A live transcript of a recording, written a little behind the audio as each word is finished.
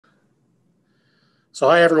So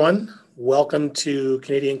hi everyone, welcome to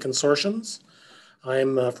Canadian Consortiums.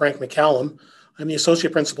 I'm Frank McCallum. I'm the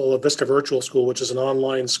Associate Principal of Vista Virtual School, which is an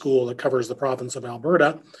online school that covers the province of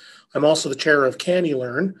Alberta. I'm also the chair of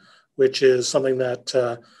CANeLearn, which is something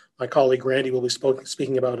that my colleague Randy will be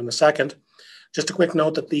speaking about in a second. Just a quick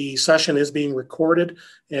note that the session is being recorded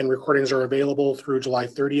and recordings are available through July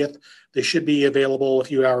 30th. They should be available a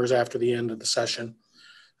few hours after the end of the session.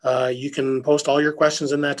 You can post all your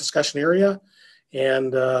questions in that discussion area,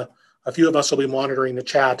 and a few of us will be monitoring the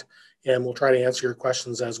chat, and we'll try to answer your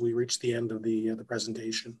questions as we reach the end of the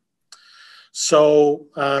presentation. So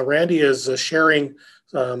Randy is sharing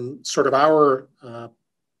sort of our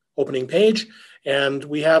opening page, and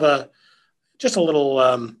we have just a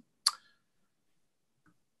little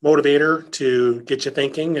motivator to get you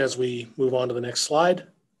thinking as we move on to the next slide.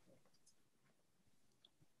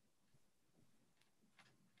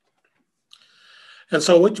 And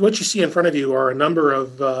so what you see in front of you are a number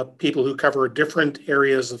of people who cover different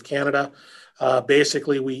areas of Canada.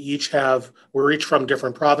 Basically, we're each from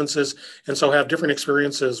different provinces, and so have different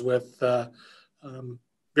experiences with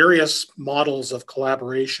various models of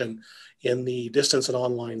collaboration in the distance and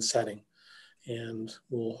online setting. And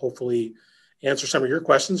we'll hopefully answer some of your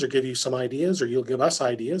questions or give you some ideas, or you'll give us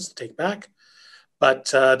ideas to take back. But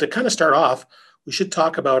to kind of start off, we should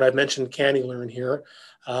talk about, I've mentioned CANeLearn here.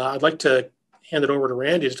 I'd like to hand it over to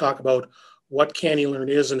Randy to talk about what CANeLearn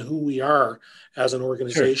is and who we are as an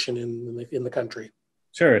organization in the country.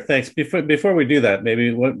 Sure, thanks. Before we do that,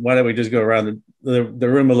 maybe why don't we just go around the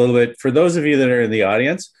room a little bit. For those of you that are in the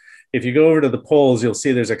audience, if you go over to the polls, you'll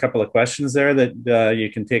see there's a couple of questions there that you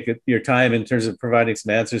can take your time in terms of providing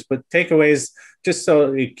some answers, but takeaways, just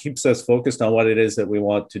so it keeps us focused on what it is that we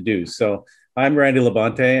want to do. So I'm Randy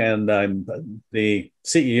LaBonte, and I'm the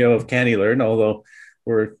CEO of CANeLearn, although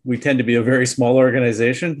we tend to be a very small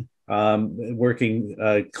organization, working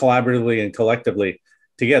collaboratively and collectively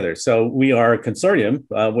together. So we are a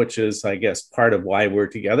consortium, which is, I guess, part of why we're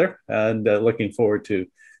together, and looking forward to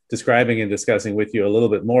describing and discussing with you a little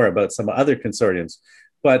bit more about some other consortiums.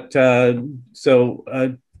 But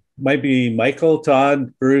might be Michael,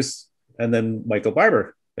 Todd, Bruce, and then Michael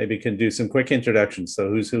Barbour maybe can do some quick introductions. So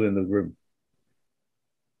who's who in the room?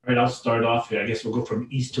 All right, I'll start off here. I guess we'll go from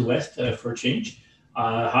east to west for a change.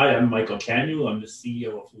 Hi, I'm Michael Canuel. I'm the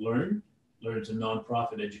CEO of Learn. Learn is a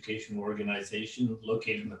nonprofit educational organization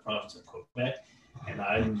located in the province of Quebec. And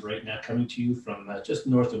I'm right now coming to you from just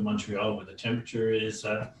north of Montreal, where the temperature is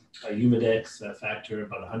a humidex factor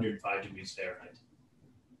about 105 degrees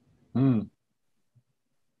Fahrenheit.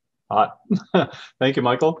 Hot. Thank you,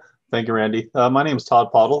 Michael. Thank you, Randy. My name is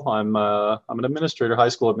Todd Pottle. I'm an administrator, high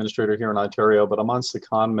school administrator here in Ontario, but I'm on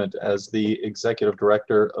secondment as the executive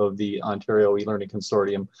director of the Ontario e-learning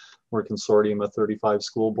consortium. We're a consortium of 35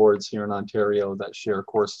 school boards here in Ontario that share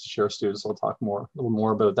courses, share students. I'll talk a little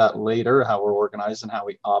more about that later, how we're organized and how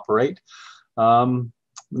we operate.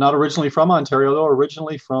 Not originally from Ontario, though,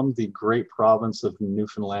 originally from the great province of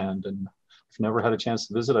Newfoundland. And if you've never had a chance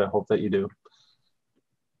to visit, I hope that you do.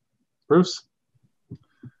 Bruce?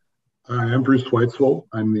 I'm Bruce Weitzel.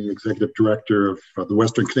 I'm the executive director of the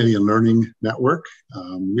Western Canadian Learning Network.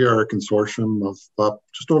 We are a consortium of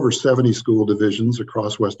just over 70 school divisions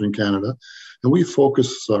across Western Canada, and we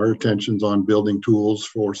focus our attentions on building tools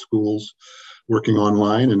for schools working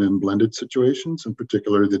online and in blended situations, in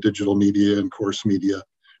particular the digital media and course media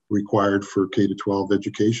required for K-12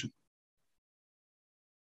 education.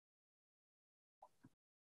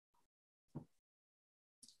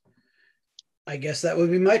 I guess that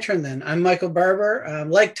would be my turn then. I'm Michael Barbour.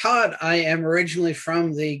 Like Todd, I am originally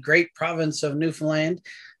from the great province of Newfoundland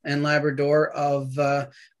and Labrador of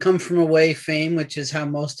Come From Away fame, which is how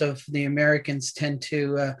most of the Americans tend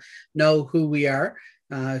to know who we are,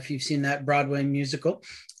 if you've seen that Broadway musical.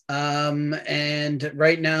 And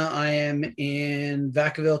right now I am in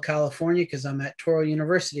Vacaville, California, because I'm at Touro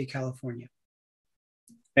University, California.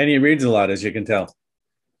 And he reads a lot, as you can tell.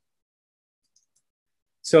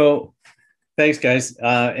 So thanks, guys.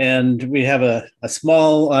 And we have a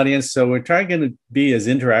small audience, so we're trying to be as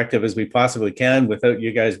interactive as we possibly can without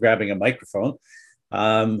you guys grabbing a microphone.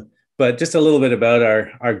 But just a little bit about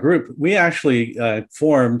our group. We actually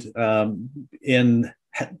formed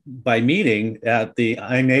by meeting at the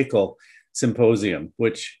INACL symposium,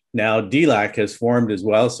 which now DLAC has formed as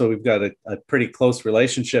well. So we've got a pretty close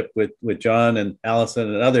relationship with John and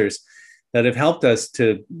Allison and others that have helped us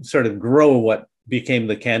to sort of grow what became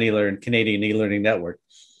the CANeLearn Canadian e-learning network.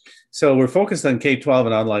 So we're focused on K-12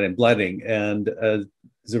 and online and blending. And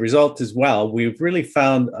as a result as well, we've really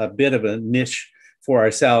found a bit of a niche for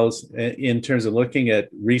ourselves in terms of looking at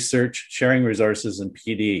research, sharing resources, and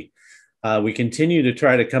PD. We continue to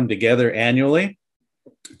try to come together annually,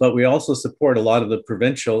 but we also support a lot of the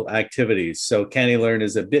provincial activities. So CANeLearn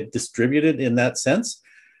is a bit distributed in that sense.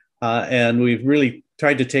 And we've really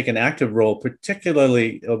tried to take an active role,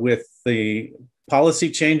 particularly with the policy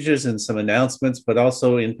changes and some announcements, but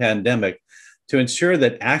also in pandemic, to ensure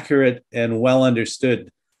that accurate and well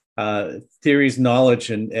understood theories, knowledge,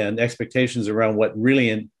 and expectations around what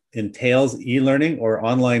really entails e-learning or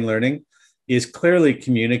online learning is clearly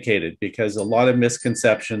communicated, because a lot of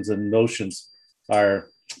misconceptions and notions are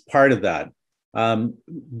part of that.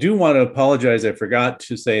 Do want to apologize. I forgot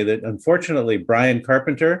to say that unfortunately, Brian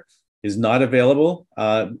Carpenter is not available,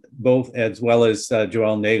 both as well as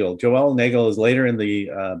Joelle Nagel. Joelle Nagel is later in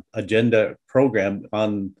the agenda program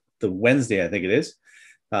on the Wednesday, I think it is,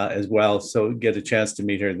 as well. So get a chance to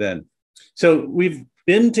meet her then. So we've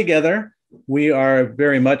been together. We are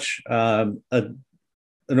very much an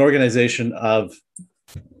organization of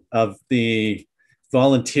the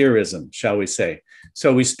volunteerism, shall we say.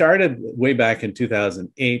 So we started way back in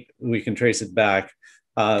 2008. We can trace it back.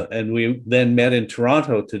 And we then met in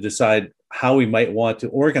Toronto to decide how we might want to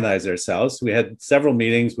organize ourselves. We had several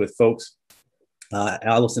meetings with folks,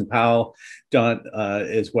 Alison Powell, John,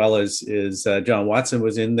 as well as John Watson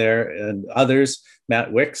was in there, and others,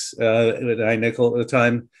 Matt Wicks, Nickel at the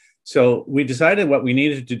time. So we decided what we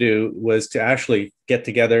needed to do was to actually get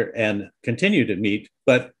together and continue to meet,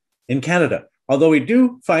 but in Canada, although we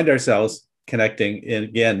do find ourselves connecting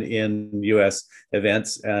again in US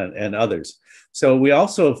events and others. So we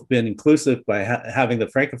also have been inclusive by having the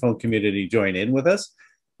Francophone community join in with us.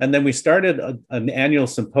 And then we started an annual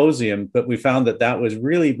symposium, but we found that that was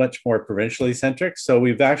really much more provincially centric. So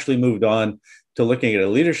we've actually moved on to looking at a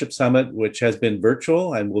leadership summit, which has been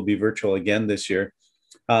virtual and will be virtual again this year.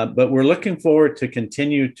 But we're looking forward to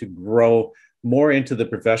continue to grow more into the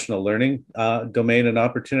professional learning domain and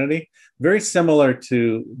opportunity, very similar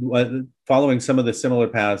to following some of the similar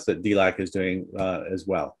paths that DLAC is doing as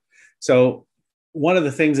well. So one of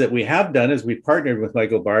the things that we have done is we partnered with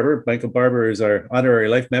Michael Barbour. Michael Barbour is our honorary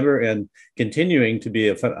life member and continuing to be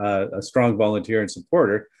a strong volunteer and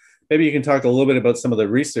supporter. Maybe you can talk a little bit about some of the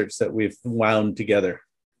research that we've wound together.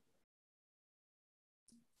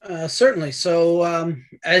 Certainly. So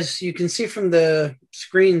as you can see from the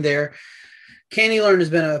screen there, CANeLearn has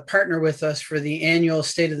been a partner with us for the annual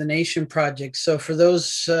State of the Nation project. So for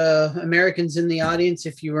those Americans in the audience,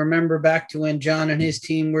 if you remember back to when John and his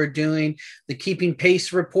team were doing the Keeping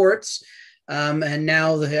Pace reports, and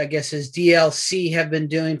now I guess as DLC have been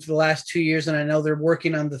doing for the last 2 years, and I know they're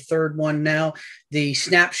working on the third one now, the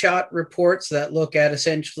snapshot reports that look at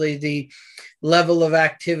essentially the level of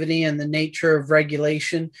activity and the nature of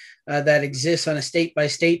regulation that exists on a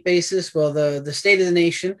state-by-state basis. Well, the State of the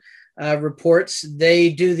Nation reports,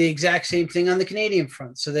 they do the exact same thing on the Canadian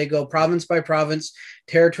front. So they go province by province,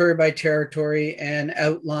 territory by territory, and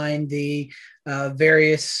outline the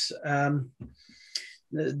various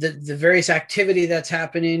the various activity that's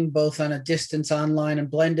happening, both on a distance, online,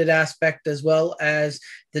 and blended aspect, as well as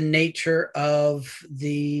the nature of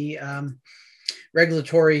the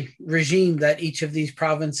regulatory regime that each of these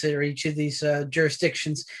provinces or each of these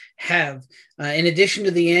jurisdictions have. In addition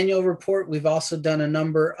to the annual report, we've also done a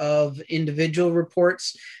number of individual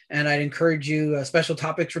reports, and I'd encourage you, special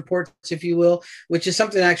topics reports, if you will, which is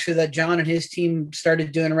something actually that John and his team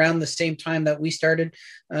started doing around the same time that we started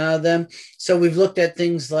them. So we've looked at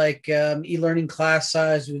things like e-learning class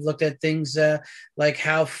size. We've looked at things like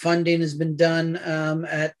how funding has been done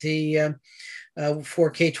at the for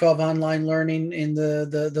K-12 online learning in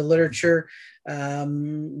the literature.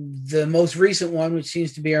 The most recent one, which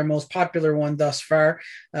seems to be our most popular one thus far,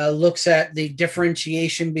 looks at the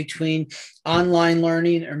differentiation between online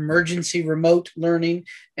learning, emergency remote learning,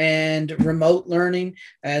 and remote learning,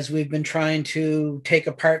 as we've been trying to take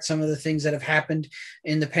apart some of the things that have happened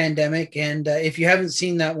in the pandemic. And if you haven't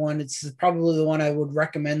seen that one, it's probably the one I would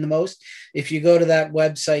recommend the most. If you go to that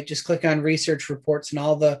website, just click on research reports, and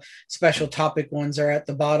all the special topic ones are at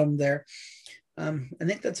the bottom there. I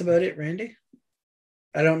think that's about it, Randy.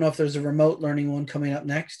 I don't know if there's a remote learning one coming up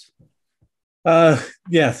next.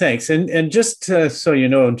 Yeah, thanks. And just so you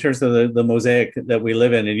know, in terms of the mosaic that we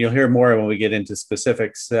live in, and you'll hear more when we get into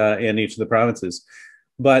specifics in each of the provinces,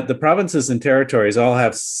 but the provinces and territories all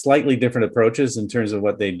have slightly different approaches in terms of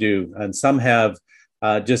what they do. And some have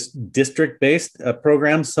just district-based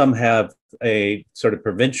programs. Some have a sort of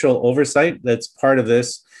provincial oversight that's part of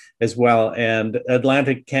this as well. And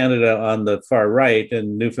Atlantic Canada on the far right,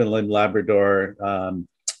 and Newfoundland, Labrador,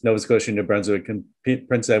 Nova Scotia, New Brunswick, and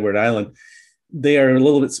Prince Edward Island, they are a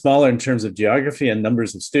little bit smaller in terms of geography and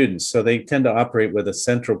numbers of students. So they tend to operate with a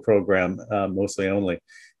central program mostly only.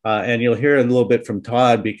 And you'll hear a little bit from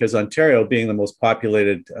Todd, because Ontario, being the most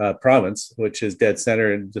populated province, which is dead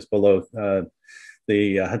center and just below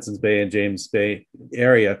the Hudson's Bay and James Bay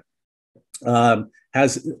area,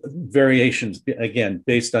 has variations, again,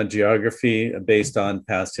 based on geography, based on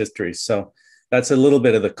past history. So that's a little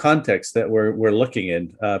bit of the context that we're looking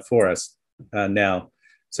in for us now.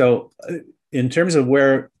 So in terms of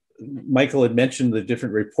where Michael had mentioned the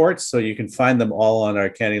different reports, so you can find them all on our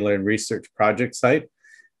CANeLearn Research Project site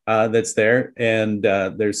that's there. And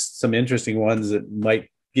there's some interesting ones that might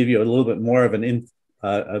give you a little bit more of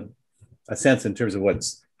a sense in terms of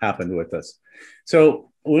what's happened with us.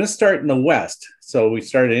 So we're going to start in the West. So we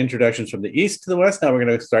started introductions from the East to the West. Now we're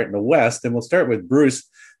going to start in the West, and we'll start with Bruce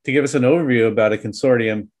to give us an overview about a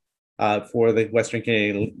consortium for the Western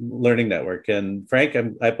Canadian Learning Network. And Frank,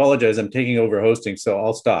 I apologize, I'm taking over hosting, so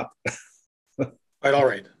I'll stop. All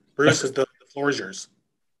right. Bruce, the floor is yours.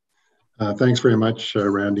 Thanks very much,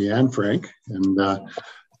 Randy and Frank. And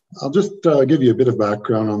I'll just give you a bit of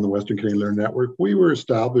background on the Western Canadian Learning Network. We were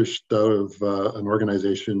established out of an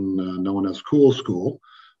organization known as Cool School.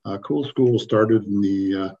 Cool School started in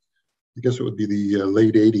the, I guess it would be the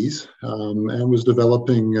late 80s, and was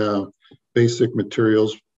developing basic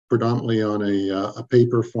materials predominantly on a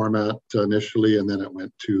paper format initially, and then it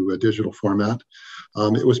went to a digital format.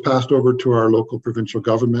 It was passed over to our local provincial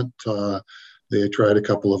government. They tried a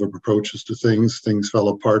couple of approaches to things. Things fell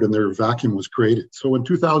apart and their vacuum was created. So in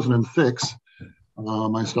 2006,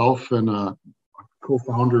 myself and a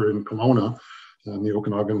co-founder in Kelowna in the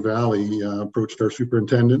Okanagan Valley approached our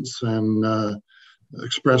superintendents and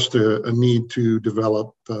expressed a need to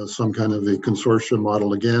develop some kind of a consortium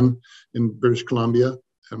model again in British Columbia.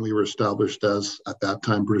 And we were established as, at that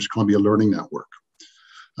time, British Columbia Learning Network.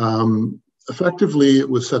 Effectively, it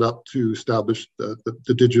was set up to establish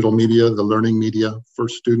the digital media, the learning media for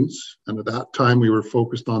students. And at that time, we were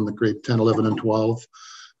focused on the grade 10, 11, and 12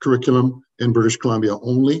 curriculum in British Columbia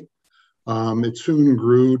only. It soon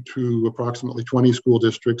grew to approximately 20 school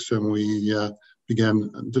districts, and we began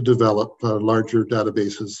to develop larger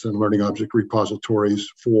databases and learning object repositories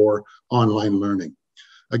for online learning,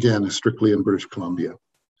 again, strictly in British Columbia.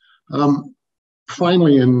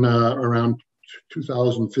 Finally, in around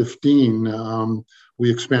 2015, we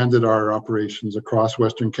expanded our operations across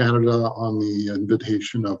Western Canada on the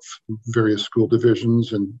invitation of various school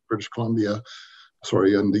divisions in British Columbia,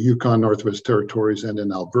 in the Yukon, Northwest Territories, and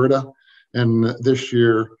in Alberta. And this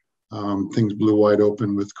year, things blew wide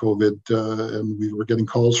open with COVID, and we were getting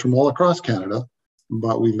calls from all across Canada,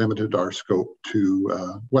 but we limited our scope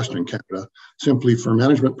to Western Canada, simply for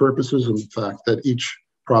management purposes and the fact that each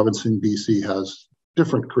province in BC has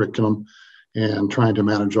different curriculum, and trying to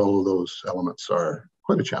manage all of those elements are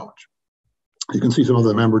quite a challenge. You can see some of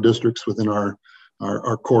the member districts within our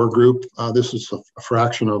core group. This is a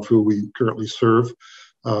fraction of who we currently serve,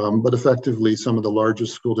 but effectively some of the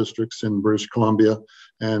largest school districts in British Columbia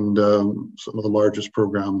and some of the largest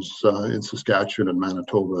programs in Saskatchewan and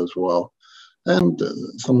Manitoba as well, and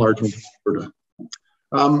some large ones in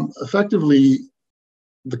Alberta. Effectively,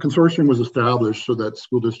 the consortium was established so that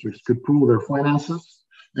school districts could pool their finances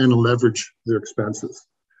and leverage their expenses.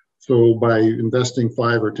 So by investing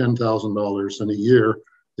 $5,000 or $10,000 in a year,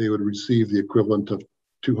 they would receive the equivalent of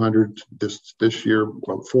 200 this year,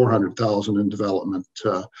 about 400,000 in development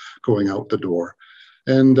going out the door,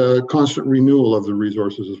 and constant renewal of the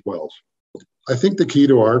resources as well. I think the key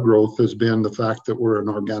to our growth has been the fact that we're an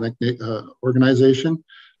organic organization.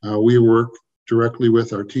 We work directly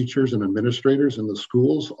with our teachers and administrators in the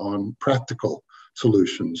schools on practical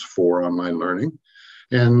solutions for online learning.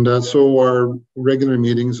 And so our regular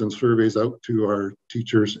meetings and surveys out to our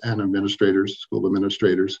teachers and administrators, school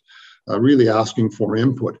administrators, really asking for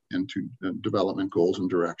input into development goals and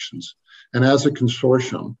directions. And as a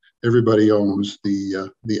consortium, everybody owns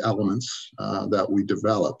the elements that we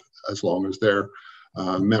develop, as long as they're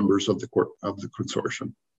members of the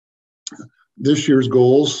consortium. This year's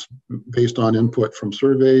goals, based on input from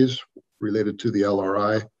surveys related to the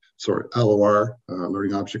LOR,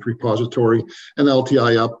 Learning Object Repository, and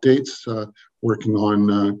LTI updates, working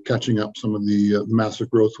on catching up some of the massive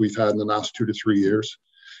growth we've had in the last 2 to 3 years.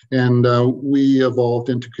 And we evolved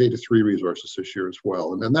into K-3 resources this year as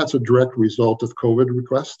well. And that's a direct result of COVID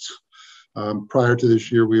requests. Prior to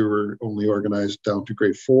this year, we were only organized down to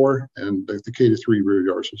grade 4, and the K-3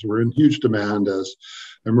 resources were in huge demand as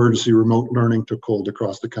emergency remote learning took hold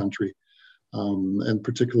across the country. And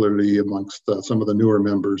particularly amongst some of the newer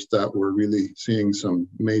members that were really seeing some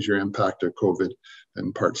major impact of COVID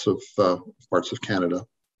in parts of Canada.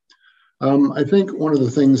 I think one of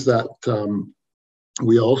the things that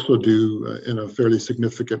we also do in a fairly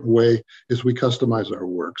significant way is we customize our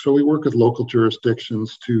work. So we work with local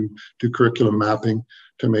jurisdictions to do curriculum mapping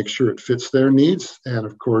to make sure it fits their needs. And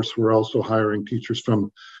of course, we're also hiring teachers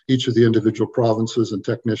from each of the individual provinces and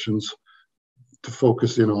technicians to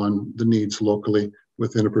focus in on the needs locally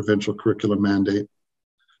within a provincial curriculum mandate.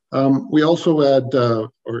 We also add,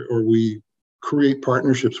 or we create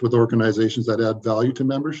partnerships with organizations that add value to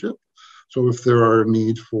membership. So if there are a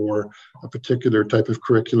need for a particular type of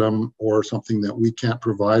curriculum or something that we can't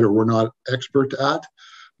provide or we're not expert at,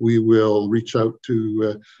 we will reach out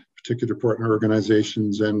to particular partner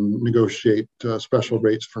organizations and negotiate special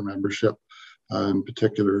rates for membership. In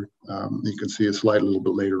particular, you can see a slide a little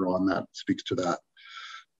bit later on that speaks to that.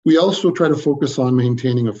 We also try to focus on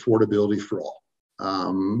maintaining affordability for all.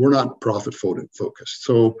 We're not profit focused.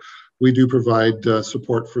 So we do provide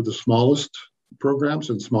support for the smallest programs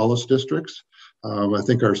and smallest districts. I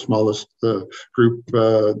think our smallest group,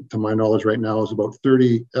 to my knowledge right now, is about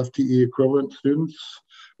 30 FTE equivalent students,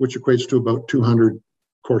 which equates to about 200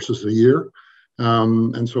 courses a year.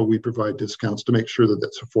 And so we provide discounts to make sure that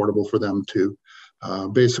that's affordable for them too.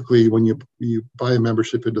 Basically, when you buy a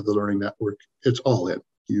membership into the Learning Network, it's all in.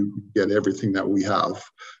 You get everything that we have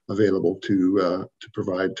available to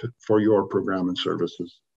provide for your program and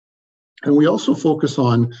services. And we also focus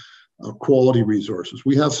on quality resources.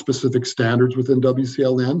 We have specific standards within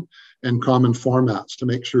WCLN and common formats to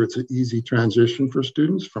make sure it's an easy transition for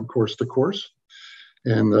students from course to course.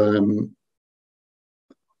 And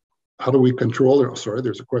how do we control it? Oh, sorry,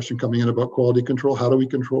 there's a question coming in about quality control. How do we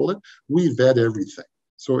control it? We vet everything.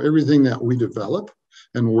 So everything that we develop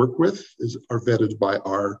and work with are vetted by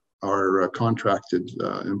our contracted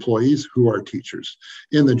employees who are teachers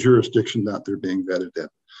in the jurisdiction that they're being vetted in.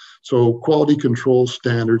 So quality control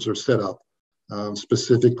standards are set up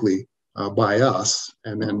specifically by us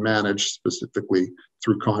and then managed specifically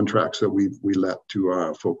through contracts that we let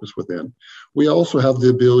to focus within. We also have the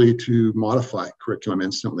ability to modify curriculum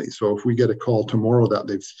instantly. So if we get a call tomorrow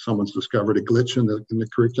that someone's discovered a glitch in the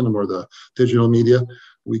curriculum or the digital media,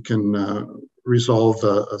 we can resolve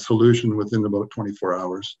a solution within about 24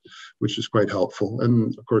 hours, which is quite helpful.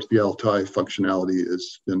 And of course, the LTI functionality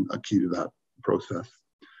has been a key to that process.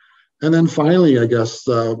 And then finally, I guess,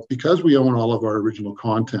 because we own all of our original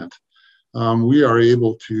content, we are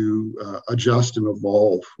able to adjust and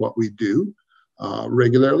evolve what we do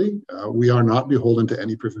regularly. We are not beholden to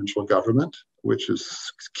any provincial government, which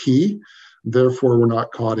is key. Therefore, we're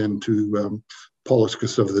not caught into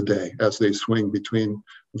politics of the day as they swing between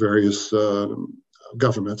various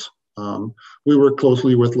governments. We work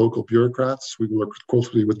closely with local bureaucrats. We work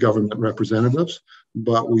closely with government representatives,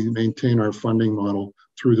 but we maintain our funding model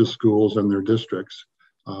through the schools and their districts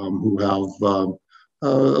who have a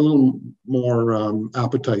little more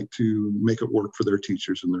appetite to make it work for their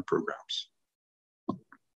teachers and their programs.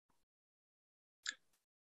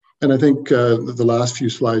 And I think the last few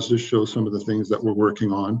slides just show some of the things that we're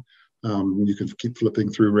working on. You can keep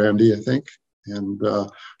flipping through, Randy, I think, and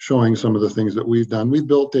showing some of the things that we've done. We've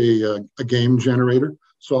built a game generator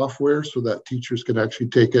software so that teachers can actually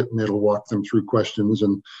take it and it'll walk them through questions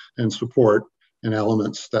and support and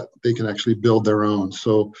elements that they can actually build their own.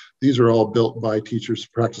 So these are all built by teachers,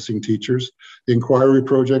 practicing teachers. The inquiry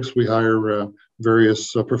projects, we hire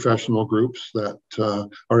various professional groups that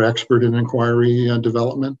are expert in inquiry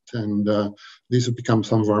development, and these have become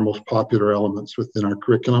some of our most popular elements within our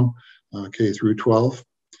curriculum, K through 12.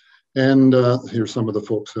 And here's some of the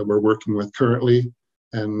folks that we're working with currently.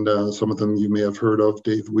 And some of them you may have heard of.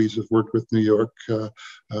 Dave Weiss has worked with New York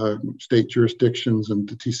state jurisdictions, and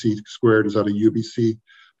the TC Squared is out of UBC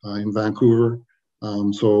in Vancouver.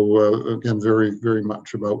 So again, very, very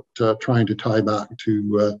much about trying to tie back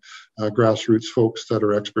to grassroots folks that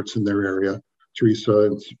are experts in their area. Teresa,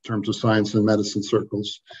 in terms of science and medicine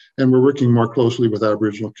circles. And we're working more closely with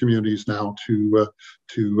Aboriginal communities now to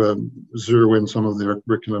zero in some of their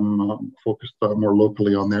curriculum focused more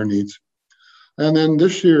locally on their needs. And then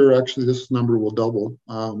this year, actually, this number will double.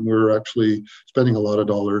 We're actually spending a lot of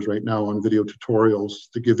dollars right now on video tutorials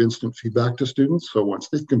to give instant feedback to students. So once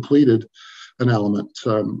they've completed an element,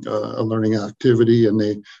 a learning activity, and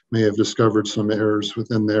they may have discovered some errors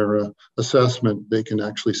within their assessment, they can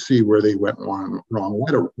actually see where they went wrong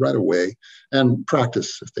right away and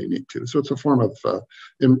practice if they need to. So it's a form of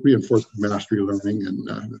reinforced mastery learning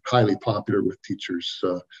and highly popular with teachers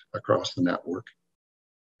across the network.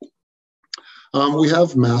 We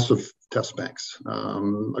have massive test banks.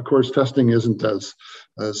 Of course, testing isn't as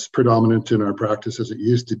predominant in our practice as it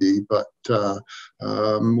used to be, but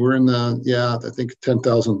we're in I think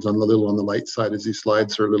 10,000 on a little on the light side, as these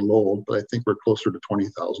slides are a little old, but I think we're closer to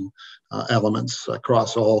 20,000 elements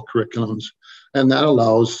across all curriculums. And that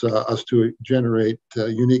allows us to generate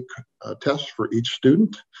unique tests for each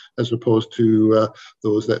student, as opposed to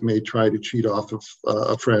those that may try to cheat off of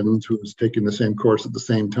a friend who's taking the same course at the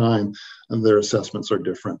same time, and their assessments are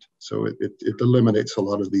different. So it eliminates a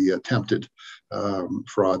lot of the attempted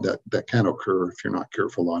fraud that can occur if you're not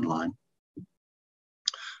careful online.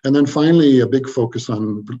 And then finally, a big focus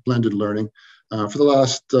on blended learning. For the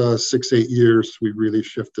last 6-8 years, we really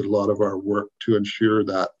shifted a lot of our work to ensure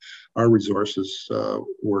that our resources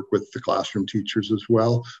work with the classroom teachers as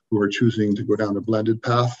well, who are choosing to go down a blended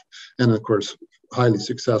path. And of course, highly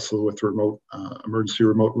successful with emergency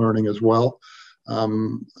remote learning as well.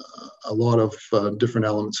 A lot of different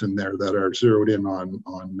elements in there that are zeroed in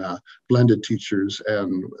on blended teachers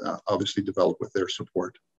and obviously developed with their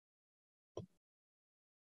support.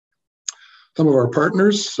 Some of our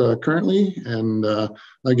partners currently, and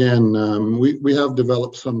again, we have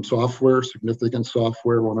developed some software, significant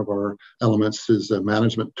software. One of our elements is a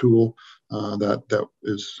management tool that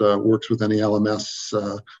works with any LMS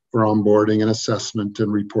for onboarding and assessment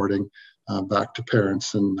and reporting back to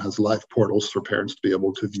parents, and has live portals for parents to be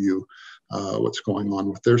able to view what's going on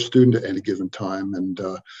with their student at any given time. And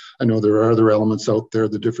I know there are other elements out there.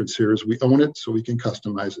 The difference here is we own it, so we can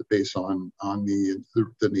customize it based on the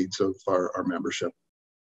needs of our membership.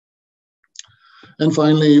 And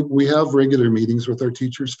finally, we have regular meetings with our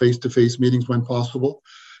teachers, face-to-face meetings when possible.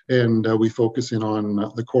 And we focus in on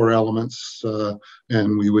the core elements, and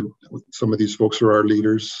some of these folks are our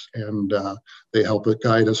leaders, and they help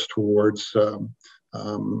guide us towards our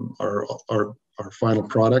final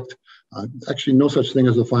product. Actually, no such thing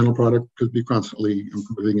as a final product, because we're constantly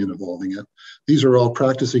improving and evolving it. These are all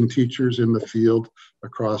practicing teachers in the field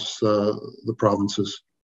across the provinces.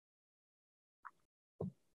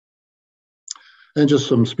 And just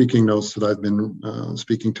some speaking notes that I've been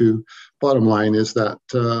speaking to. Bottom line is that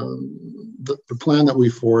the plan that we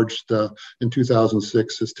forged in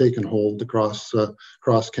 2006 has taken hold across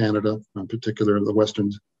Canada, in particular the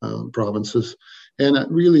Western provinces. And it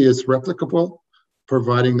really is replicable,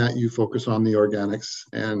 providing that you focus on the organics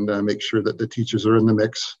and make sure that the teachers are in the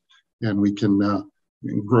mix, and we can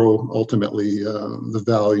grow ultimately the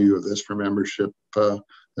value of this for membership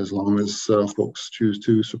as long as folks choose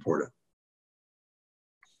to support it.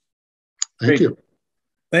 Thank you.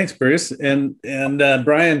 Thanks, Bruce. And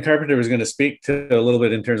Brian Carpenter was going to speak to a little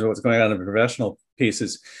bit in terms of what's going on in professional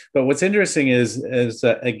pieces. But what's interesting is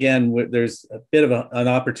again, there's a bit of an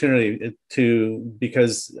opportunity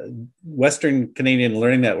because Western Canadian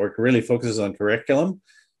Learning Network really focuses on curriculum.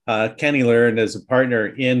 CannyLearn, as a partner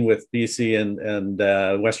in with BC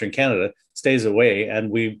and Western Canada, stays away, and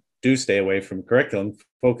we do stay away from curriculum,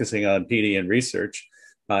 focusing on PD and research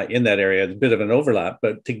in that area. There's a bit of an overlap,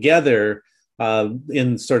 but together,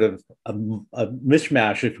 in sort of a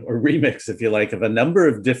mishmash or remix, if you like, of a number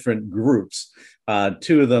of different groups.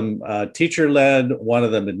 Two of them teacher-led, one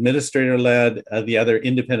of them administrator-led, the other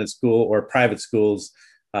independent school or private schools,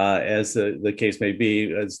 as the case may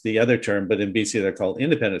be, as the other term, but in BC they're called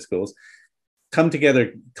independent schools, come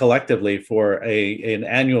together collectively for an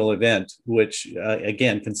annual event, which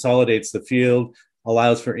again consolidates the field,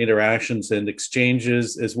 allows for interactions and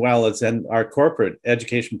exchanges, as well as, and our corporate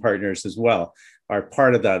education partners as well are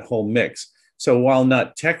part of that whole mix. So while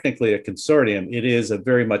not technically a consortium, it is a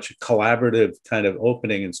very much collaborative kind of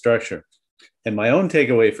opening and structure. And my own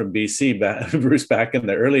takeaway from BC, Bruce, back in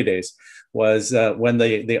the early days, was when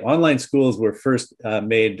the online schools were first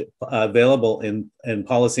made available in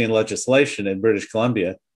policy and legislation in British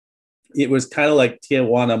Columbia, it was kind of like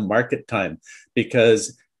Tijuana market time,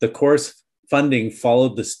 because the course funding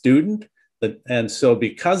followed the student. And so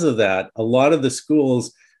because of that, a lot of the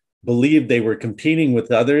schools believed they were competing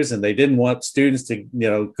with others, and they didn't want students to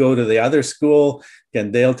go to the other school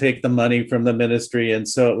and they'll take the money from the ministry. And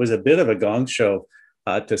so it was a bit of a gong show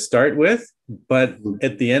to start with. But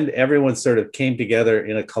at the end, everyone sort of came together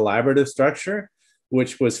in a collaborative structure,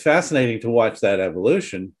 which was fascinating to watch that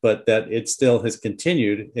evolution, but that it still has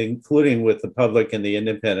continued, including with the public and the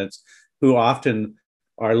independents, who often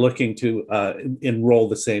are looking to enroll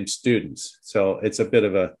the same students. So it's a bit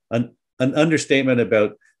of an understatement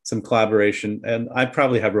about some collaboration, and I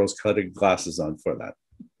probably have rose-colored glasses on for that.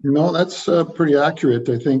 No, that's pretty accurate.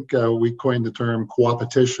 I think we coined the term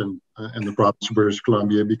coopetition in the province of British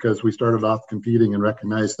Columbia, because we started off competing and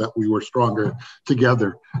recognized that we were stronger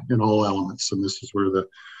together in all elements. And this is where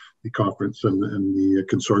conference and the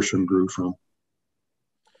consortium grew from.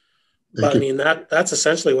 But I mean, that's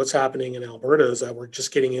essentially what's happening in Alberta, is that we're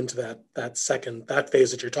just getting into that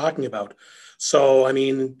phase that you're talking about. So, I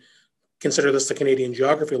mean, consider this the Canadian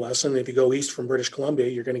geography lesson. If you go east from British Columbia,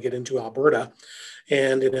 you're going to get into Alberta.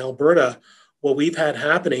 And in Alberta, what we've had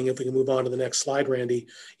happening, if we can move on to the next slide, Randy,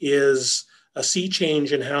 is a sea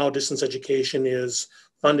change in how distance education is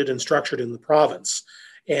funded and structured in the province.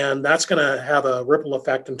 And that's going to have a ripple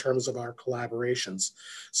effect in terms of our collaborations.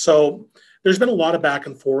 So there's been a lot of back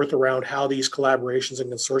and forth around how these collaborations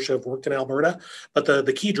and consortia have worked in Alberta, but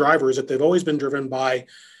the key driver is that they've always been driven by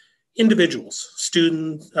individuals,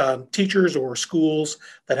 students, teachers, or schools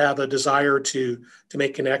that have a desire to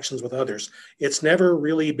make connections with others. It's never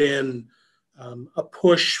really been a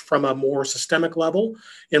push from a more systemic level,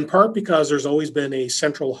 in part because there's always been a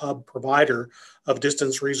central hub provider of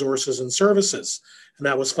distance resources and services, and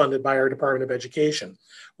that was funded by our Department of Education.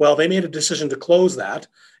 Well, they made a decision to close that,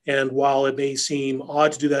 and while it may seem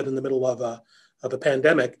odd to do that in the middle of a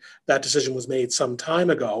pandemic, that decision was made some time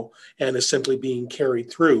ago and is simply being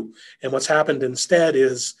carried through. And what's happened instead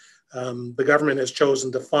is the government has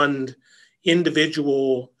chosen to fund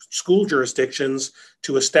individual school jurisdictions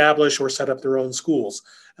to establish or set up their own schools,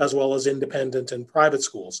 as well as independent and private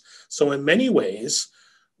schools. So in many ways,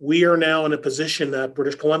 we are now in a position that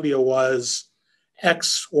British Columbia was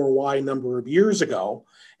X or Y number of years ago.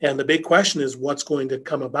 And the big question is what's going to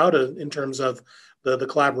come about in terms of the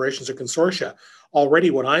collaborations or consortia. Already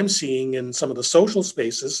what I'm seeing in some of the social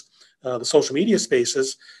spaces, the social media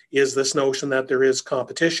spaces, is this notion that there is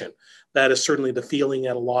competition. That is certainly the feeling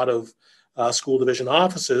at a lot of school division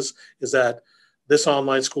offices, is that this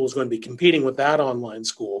online school is going to be competing with that online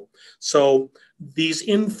school. So these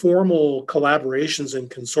informal collaborations and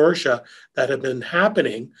consortia that have been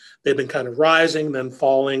happening, they've been kind of rising, then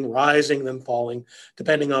falling, rising, then falling,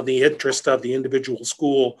 depending on the interest of the individual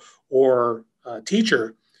school or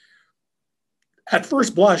teacher. At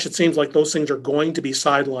first blush, it seems like those things are going to be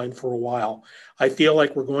sidelined for a while. I feel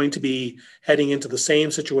like we're going to be heading into the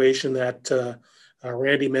same situation that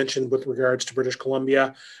Randy mentioned with regards to British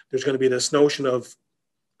Columbia. There's going to be this notion of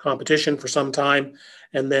competition for some time,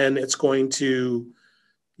 and then it's going to,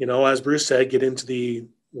 as Bruce said, get into the,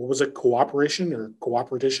 what was it, cooperation or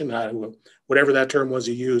cooperation, whatever that term was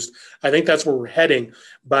you used. I think that's where we're heading,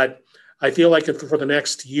 but I feel like for the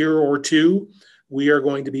next year or two, we are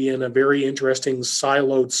going to be in a very interesting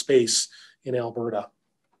siloed space in Alberta.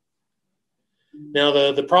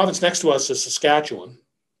 Now, the province next to us is Saskatchewan.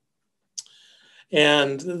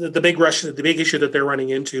 And the big issue that they're running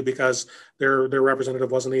into, because their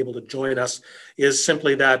representative wasn't able to join us, is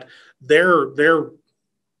simply that they're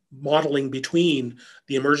modeling between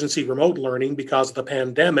the emergency remote learning because of the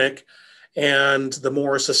pandemic and the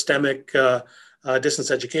more systemic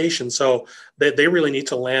distance education. So they really need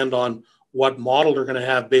to land on what model they're going to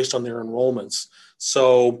have based on their enrollments.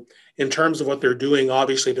 So in terms of what they're doing,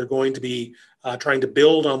 obviously they're going to be trying to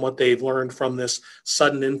build on what they've learned from this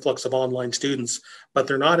sudden influx of online students, but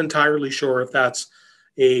they're not entirely sure if that's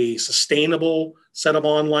a sustainable set of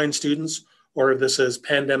online students or if this is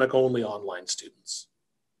pandemic-only online students.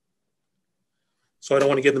 So I don't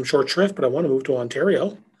want to give them short shrift, but I want to move to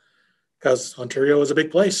Ontario because Ontario is a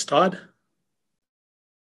big place. Todd?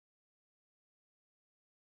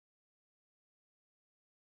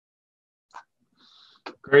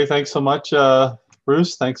 Great, thanks so much,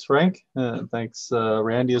 Bruce. Thanks, Frank. Thanks,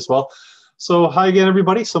 Randy, as well. So hi again,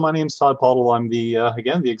 everybody. So my name is Todd Pottle. I'm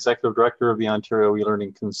again, the Executive Director of the Ontario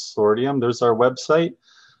eLearning Consortium. There's our website,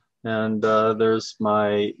 and there's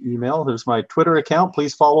my email. There's my Twitter account.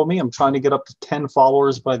 Please follow me. I'm trying to get up to 10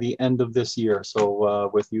 followers by the end of this year. So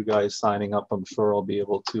with you guys signing up, I'm sure I'll be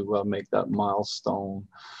able to make that milestone.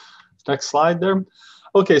 Next slide there.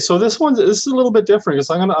 Okay, so this is a little bit different because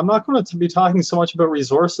I'm not going to be talking so much about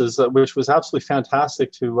resources, which was absolutely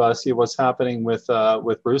fantastic to see what's happening with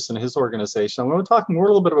Bruce and his organization. I'm going to talk more a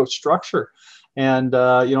little bit about structure and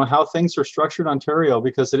how things are structured in Ontario,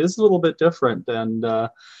 because it is a little bit different. And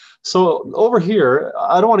so over here,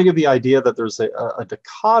 I don't want to give the idea that there's a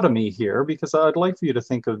dichotomy here, because I'd like for you to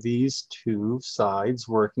think of these two sides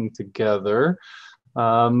working together.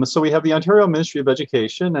 So we have the Ontario Ministry of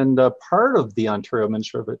Education, and part of the Ontario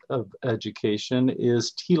Ministry of Education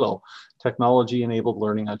is TELO, Technology Enabled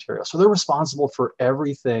Learning Ontario. So they're responsible for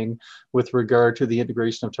everything with regard to the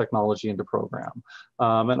integration of technology into program.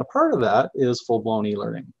 And a part of that is full-blown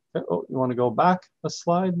e-learning. Okay. Oh, you want to go back a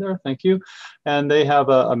slide there? Thank you. And they have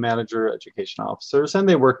a manager, education officers, and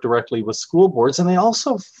they work directly with school boards, and they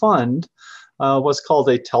also fund what's called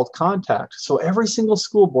a TELT contact. So every single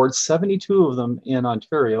school board, 72 of them in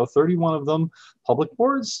Ontario, 31 of them public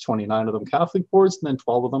boards, 29 of them Catholic boards, and then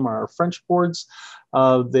 12 of them are French boards.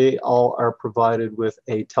 They all are provided with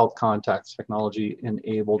a TELC contact,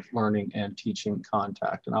 technology-enabled learning and teaching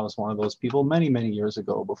contact. And I was one of those people many, many years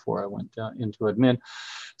ago before I went into admin.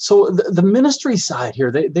 So the ministry side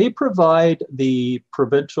here, they provide the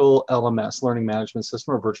provincial LMS, learning management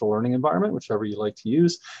system, or virtual learning environment, whichever you like to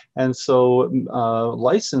use. And so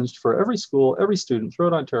licensed for every school, every student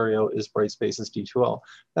throughout Ontario is Brightspace's D2L.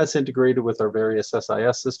 That's integrated with our various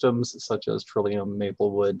SIS systems, such as Trillium,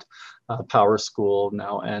 Maplewood, Power School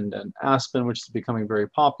now, and Aspen, which is becoming very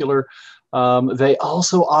popular. They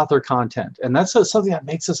also author content, and that's something that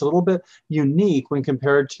makes us a little bit unique when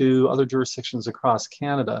compared to other jurisdictions across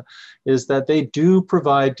Canada, is that they do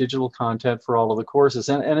provide digital content for all of the courses,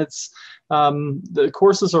 and it's the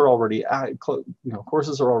courses are already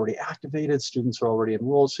courses are already activated, students are already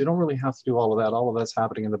enrolled, so you don't really have to do all of that. All of that's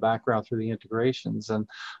happening in the background through the integrations, and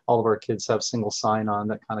all of our kids have single sign-on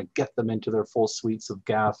that kind of get them into their full suites of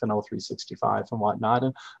GAF and O365 and whatnot,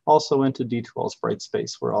 and also into D2L's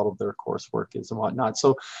Brightspace, where all of their coursework is and whatnot.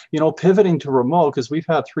 So, pivoting to remote, because we've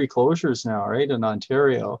had 3 closures now, right, in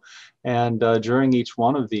Ontario, and during each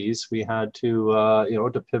one of these, we had to,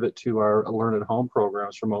 to pivot to our Learn at Home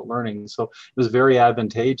programs, remote learning. So it was very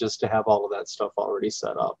advantageous to have all of that stuff already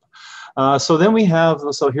set up. So then we have,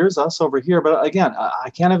 so here's us over here. But again, I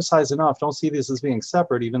can't emphasize enough, don't see this as being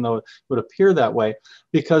separate, even though it would appear that way,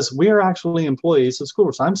 because we are actually employees of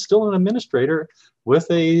schools. I'm still an administrator with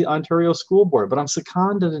a Ontario school board, but I'm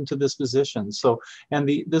seconded into this position. So, and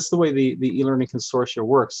this is the way the e-learning consortia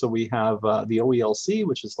works. So we have the OELC,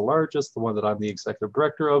 which is the largest, the one that I'm the executive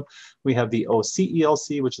director of. We have the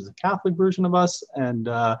OCELC, which is a Catholic version of us, and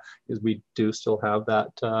we do still have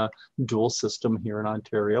that dual system here in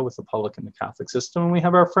Ontario with the public and the Catholic system. And we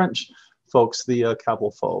have our French folks, the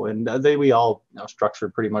Cableaux, and we all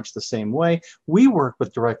structured pretty much the same way. We work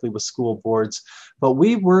directly with school boards, but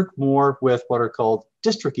we work more with what are called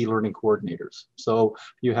district e-learning coordinators. So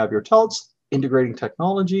you have your TELCs, integrating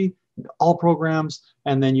technology, all programs,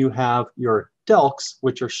 and then you have your DLACs,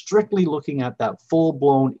 which are strictly looking at that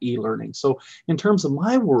full-blown e-learning. So in terms of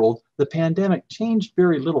my world, the pandemic changed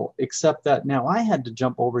very little, except that now I had to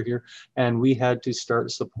jump over here and we had to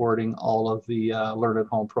start supporting all of the Learn at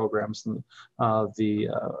Home programs and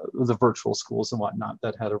the virtual schools and whatnot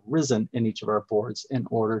that had arisen in each of our boards in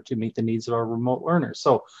order to meet the needs of our remote learners.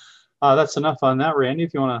 So that's enough on that, Randy,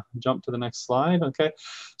 if you want to jump to the next slide. Okay,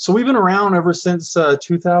 so we've been around ever since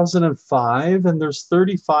 2005, and there's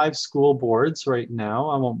 35 school boards right now.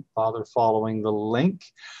 I won't bother following the link.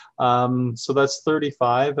 So that's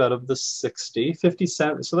 35 out of the 60,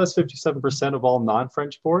 57. So that's 57% of all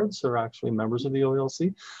non-French boards are actually members of the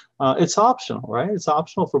OELC. It's optional, right? It's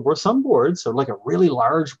optional for boards. Some boards are like a really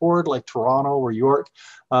large board like Toronto or York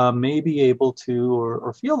may be able to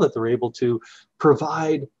or feel that they're able to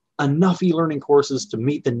provide enough e-learning courses to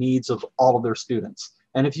meet the needs of all of their students.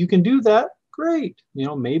 And if you can do that, great.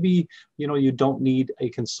 Maybe, you don't need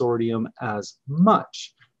a consortium as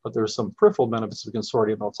much, but there's some peripheral benefits of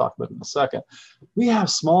consortium I'll talk about in a second. We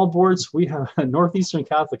have small boards. We have Northeastern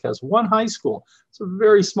Catholic has 1 high school. It's a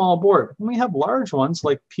very small board. And we have large ones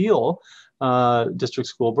like Peel District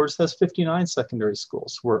School Boards has 59 secondary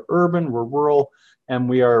schools. We're urban, we're rural, and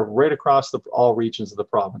we are right across all regions of the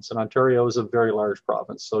province. And Ontario is a very large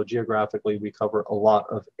province, so geographically we cover a lot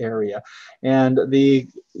of area. And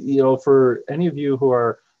for any of you who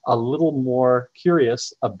are a little more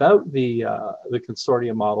curious about the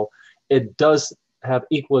consortium model, it does have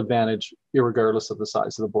equal advantage regardless of the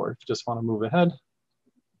size of the board. Just want to move ahead.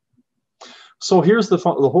 So here's the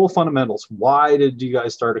whole fundamentals. Why did you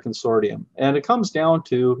guys start a consortium? And it comes down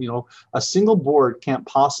to, a single board can't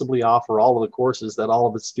possibly offer all of the courses that all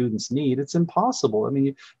of its students need. It's impossible. I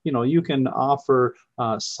mean, you can offer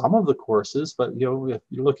some of the courses, but if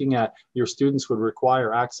you're looking at your students would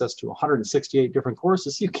require access to 168 different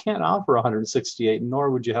courses, you can't offer 168,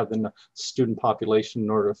 nor would you have the student population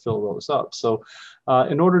in order to fill those up. So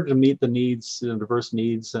in order to meet the needs, diverse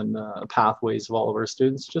needs and pathways of all of our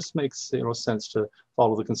students, just makes sense to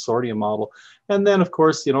follow the consortium model. And then, of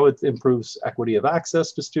course, it improves equity of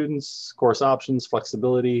access to students, course options,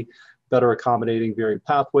 flexibility, better accommodating varied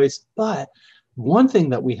pathways. But one thing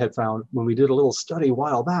that we had found when we did a little study a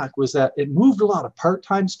while back was that it moved a lot of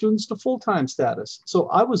part-time students to full-time status. So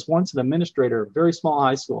I was once an administrator of a very small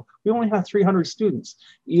high school. We only had 300 students.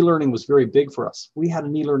 E-learning was very big for us. We had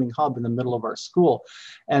an e-learning hub in the middle of our school.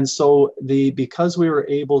 And so because we were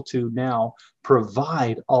able to now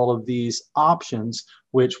provide all of these options,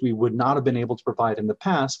 which we would not have been able to provide in the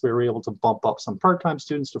past. We were able to bump up some part-time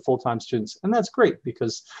students to full-time students, and that's great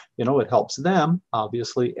because, you know, it helps them,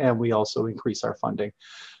 obviously, and we also increase our funding.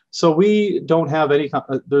 So we don't have any,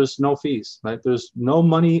 there's no fees, right? There's no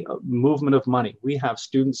money, movement of money. We have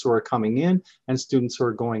students who are coming in and students who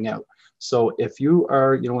are going out. So if you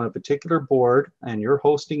are, you know, on a particular board and you're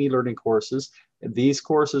hosting e-learning courses, these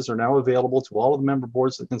courses are now available to all of the member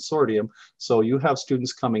boards of the consortium. So you have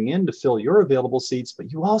students coming in to fill your available seats,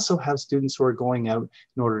 but you also have students who are going out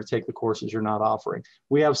in order to take the courses you're not offering.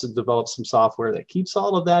 We have developed some software that keeps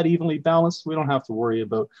all of that evenly balanced. We don't have to worry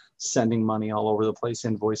about sending money all over the place,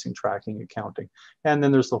 invoicing, tracking, accounting. And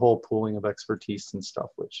then there's the whole pooling of expertise and stuff,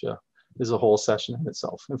 which is a whole session in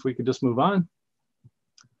itself. If we could just move on.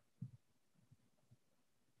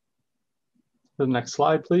 The next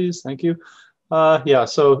slide, please. Thank you. Yeah,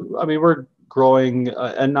 so I mean, we're growing,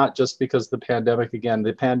 and not just because the pandemic. Again,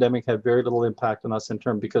 the pandemic had very little impact on us in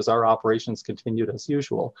terms because our operations continued as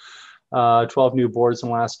usual. 12 new boards in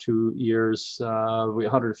the last 2 years,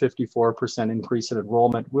 154% increase in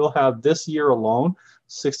enrollment. We'll have this year alone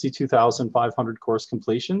 62,500 course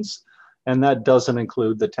completions. And that doesn't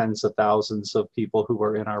include the tens of thousands of people who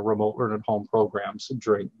are in our remote learn at home programs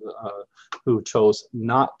during, who chose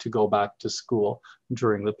not to go back to school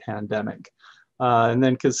during the pandemic. And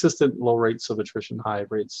then consistent low rates of attrition, high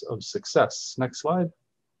rates of success. Next slide.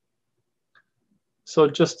 So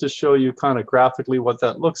just to show you kind of graphically what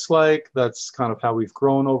that looks like, that's kind of how we've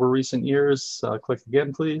grown over recent years. Click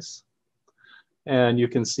again, please. And you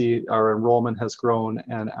can see our enrollment has grown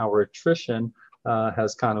and our attrition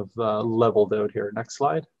has kind of leveled out here. Next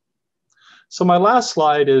slide. So my last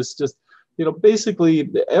slide is just, you know, basically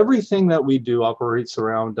everything that we do operates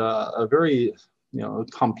around a very, you know,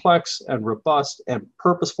 complex and robust and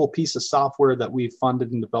purposeful piece of software that we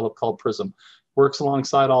funded and developed called Prism. Works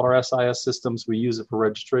alongside all our SIS systems. We use it for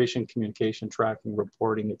registration, communication, tracking,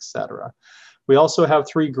 reporting, etc. We also have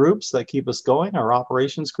 3 groups that keep us going. Our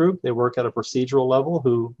operations group, they work at a procedural level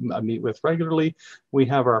who I meet with regularly. We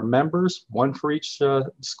have our members, 1 for each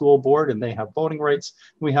school board, and they have voting rights.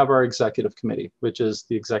 We have our executive committee, which is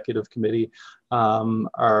the executive committee.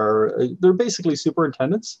 They're basically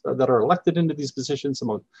superintendents that are elected into these positions.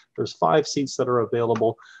 There's 5 seats that are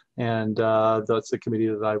available, and that's the committee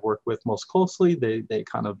that I work with most closely. They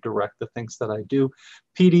kind of direct the things that I do.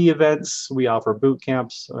 PD events, we offer boot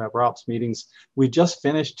camps, we have ops meetings. We just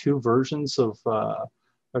finished 2 versions of,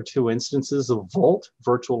 or 2 instances of VOLT,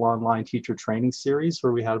 Virtual Online Teacher Training Series,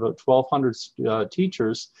 where we had about 1,200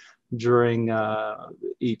 teachers during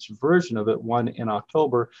each version of it, one in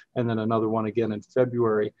October, and then another one again in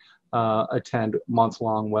February, attend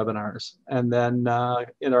month-long webinars. And then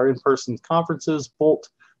in our in-person conferences, BOLT,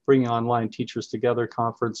 Bringing Online Teachers Together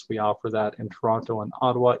conference, we offer that in Toronto and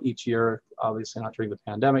Ottawa each year, obviously not during the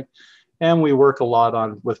pandemic. And we work a lot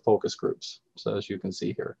with focus groups, so as you can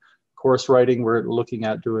see here. Course writing, we're looking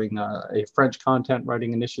at doing a French content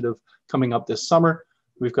writing initiative coming up this summer.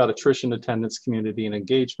 We've got attrition, attendance, community, and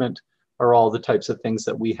engagement are all the types of things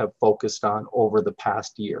that we have focused on over the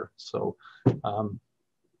past year. So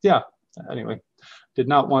yeah, anyway, did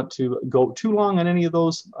not want to go too long on any of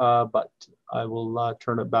those, but I will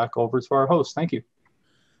turn it back over to our host. Thank you.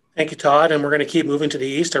 Thank you, Todd. And we're going to keep moving to the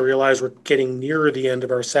east. I realize we're getting nearer the end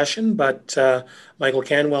of our session, but Michael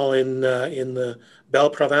Canuel in the Belle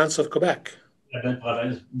Province of Quebec. La belle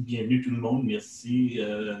province, bienvenue tout le monde. Merci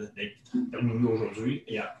d'être parmi nous aujourd'hui.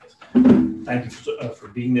 Yeah. Thank you for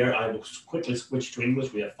being there. I will quickly switch to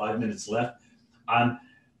English. We have 5 minutes left.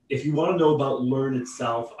 If you want to know about Learn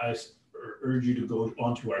itself, I urge you to go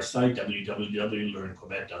onto our site,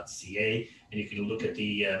 www.learnquebec.ca, and you can look at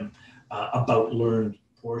the About Learn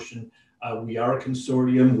portion. We are a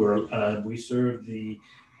consortium where we serve the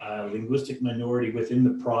linguistic minority within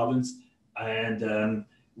the province, and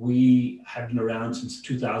we have been around since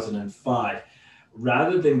 2005.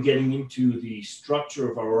 Rather than getting into the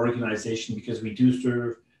structure of our organization, because we do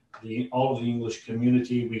serve all of the English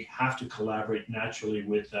community, we have to collaborate naturally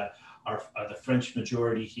with the French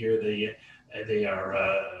majority here. They are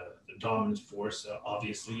the dominant force,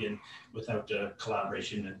 obviously, and without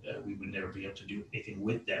collaboration, we would never be able to do anything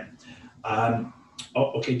with them.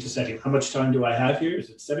 Okay, just a second. How much time do I have here?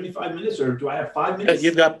 Is it 75 minutes, or do I have 5 minutes?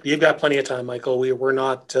 You've got plenty of time, Michael. We're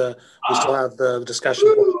not. We still have the discussion.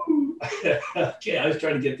 Okay, I was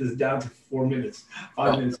trying to get this down to 4 minutes,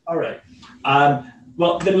 5 minutes. All right.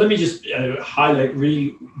 Well, then let me just highlight,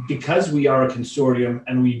 really, because we are a consortium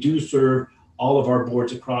and we do serve all of our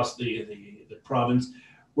boards across the province,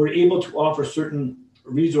 we're able to offer certain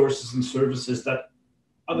resources and services that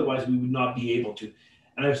otherwise we would not be able to.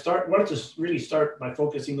 And I wanted to really start by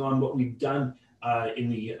focusing on what we've done in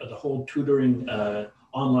the whole tutoring,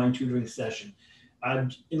 online tutoring session.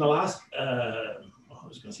 In the last, I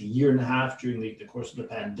was going to say year and a half during the course of the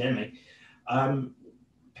pandemic,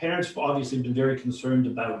 parents have obviously been very concerned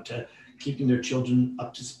about keeping their children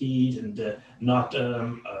up to speed and not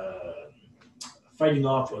fighting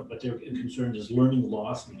off what they're concerned is learning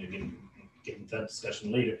loss, and you're getting to that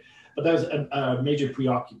discussion later. But that was a major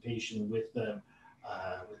preoccupation with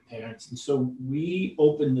parents. And so we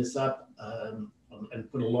opened this up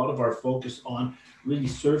and put a lot of our focus on really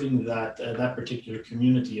serving that particular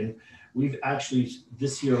community. And we've actually,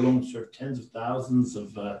 this year alone, served tens of thousands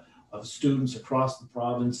of students across the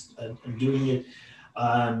province and doing it.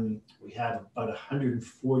 We have about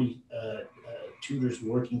 140 tutors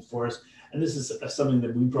working for us. And this is something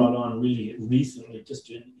that we brought on really recently just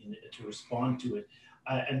to respond to it.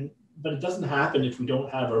 But it doesn't happen if we don't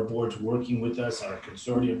have our boards working with us, our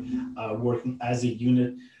consortium working as a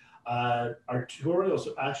unit. Our tutorials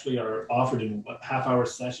actually are offered in half-hour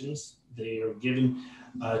sessions. They are given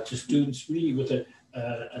to students really with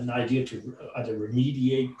an idea to either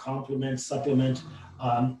remediate, complement, supplement,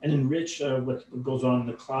 and enrich what goes on in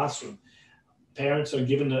the classroom. Parents are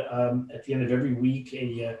given at the end of every week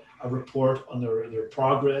a report on their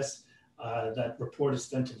progress. That report is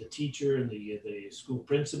sent to the teacher and the school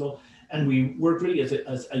principal, and we work really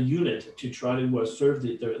as a unit to try to serve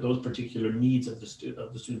those particular needs of the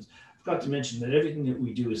students. I forgot to mention that everything that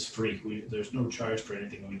we do is free. There's no charge for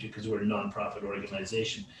anything we do because we're a nonprofit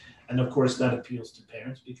organization, and of course that appeals to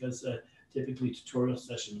parents because typically tutorial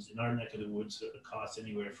sessions in our neck of the woods cost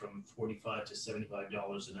anywhere from $45 to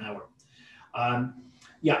 $75 an hour. I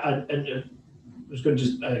was going to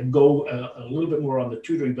just go a little bit more on the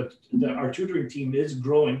tutoring, but our tutoring team is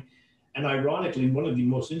growing. And ironically, one of the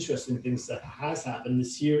most interesting things that has happened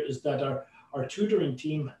this year is that our tutoring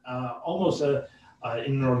team, almost in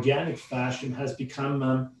an organic fashion, has become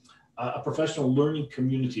a professional learning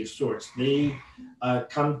community of sorts. They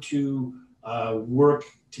come to work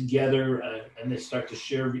together and they start to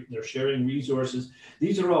share, they're sharing resources.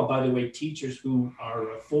 These are all, by the way, teachers who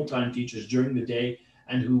are full-time teachers during the day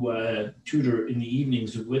and who tutor in the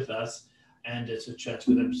evenings with us. And it's a chance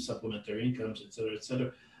for them to supplement their incomes, et cetera, et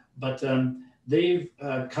cetera. But they've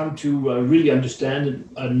come to really understand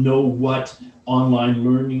and know what online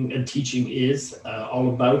learning and teaching is all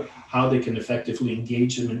about, how they can effectively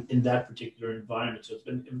engage them in that particular environment. So it's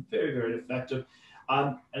been very, very effective.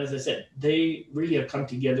 And as I said, they really have come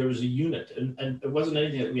together as a unit, and it wasn't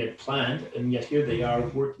anything that we had planned, and yet here they are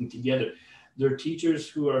working together. They're teachers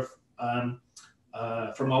who are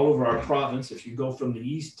from all over our province. If you go from the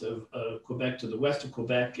east of Quebec to the west of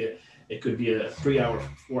Quebec, it could be a 3-hour,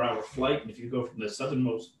 4-hour flight. And if you go from the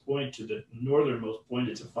southernmost point to the northernmost point,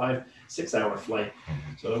 it's a 5-6 hour flight.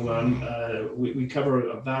 So we cover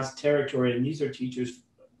a vast territory, and these are teachers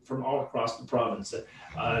from all across the province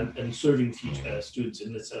and serving students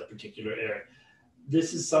in this particular area.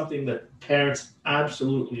 This is something that parents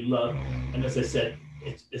absolutely love. And as I said,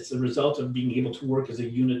 it's a result of being able to work as a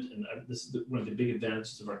unit, and this is one of the big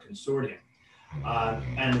advantages of our consortium.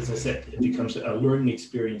 And as I said, it becomes a learning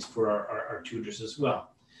experience for our tutors as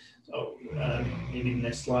well. So maybe the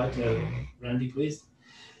next slide, Randy, please.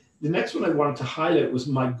 The next one I wanted to highlight was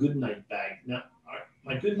My Goodnight Bag. Now,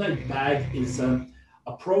 My Goodnight Bag is a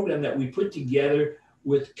program that we put together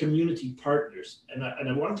with community partners. And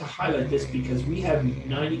I wanted to highlight this because we have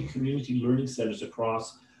 90 community learning centers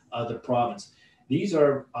across the province. These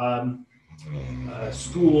are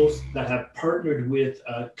schools that have partnered with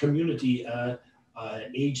community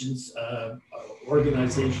agents,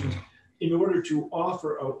 organizations, in order to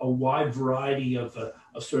offer a wide variety of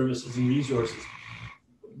services and resources.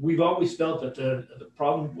 We've always felt that the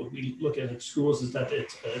problem when we look at schools is that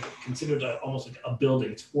it's considered almost like a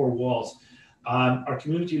building. It's 4 walls. Our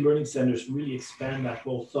community learning centers really expand that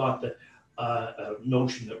whole thought, that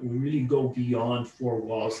notion that we really go beyond 4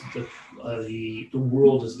 walls. The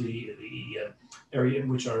world is the area in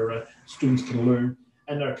which our students can learn,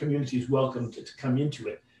 and our community is welcome to come into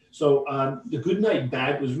it. So the Goodnight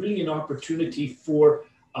Bag was really an opportunity for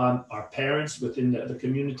our parents within the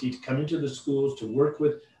community to come into the schools, to work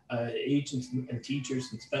with agents and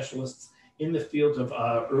teachers and specialists in the field of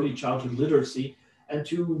early childhood literacy, and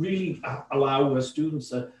to really allow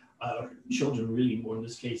students, children really more in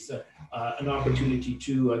this case, an opportunity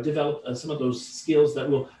to develop some of those skills that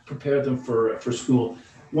will prepare them for school.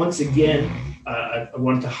 Once again, I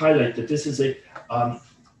wanted to highlight that this is an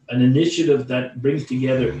initiative that brings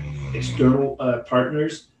together external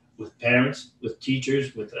partners with parents, with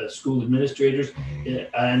teachers, with school administrators,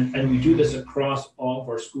 and we do this across all of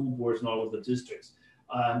our school boards and all of the districts.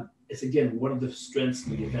 It's again one of the strengths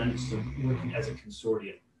and the advantages of working as a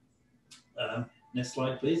consortium. Next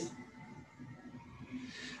slide, please.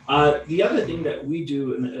 The other thing that we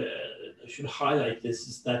do, and I should highlight this,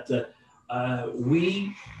 is that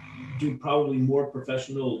we do probably more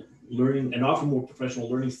professional learning and offer more professional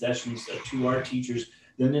learning sessions to our teachers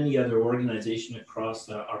than any other organization across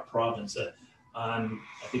our province. I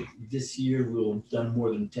think this year we'll have done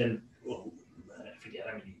more than 10, well, I forget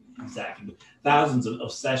how many exactly, but thousands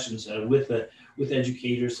of sessions with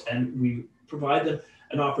educators, and we provide them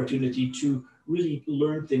an opportunity to really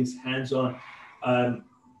learn things hands-on.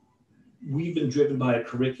 We've been driven by a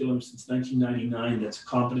curriculum since 1999 that's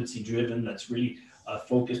competency-driven, that's really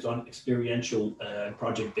focused on experiential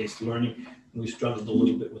project-based learning. And we struggled a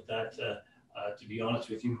little bit with that, to be honest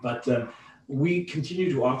with you. But we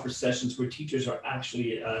continue to offer sessions where teachers are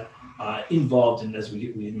actually involved in, as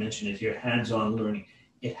we mentioned it here, hands-on learning.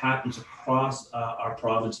 It happens across our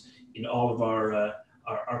province in all of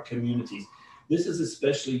our communities. This is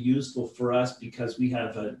especially useful for us because we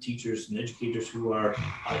have teachers and educators who are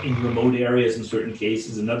in remote areas in certain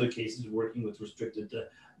cases, in other cases working with restricted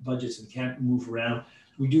budgets and can't move around.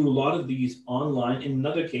 We do a lot of these online. In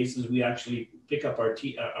other cases, we actually pick up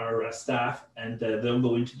our staff and they'll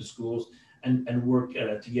go into the schools and work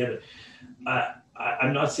together.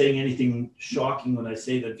 I'm not saying anything shocking when I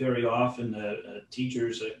say that very often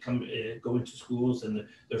teachers go into schools and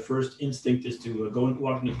their first instinct is to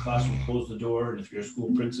walk into the classroom, close the door, and if you're a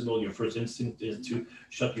school principal, your first instinct is to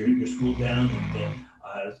shut your school down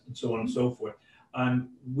and so on and so forth.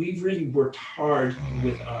 We've really worked hard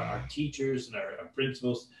with our teachers and our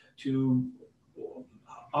principals to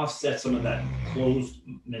offset some of that closed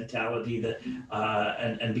mentality that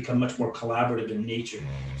and become much more collaborative in nature.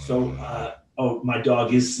 So, oh, my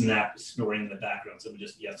dog is snoring in the background. So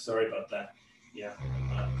sorry about that. Yeah,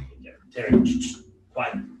 Terry,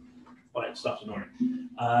 quiet, stop snoring.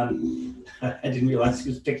 I didn't realize he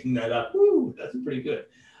was picking that up. Woo, that's pretty good.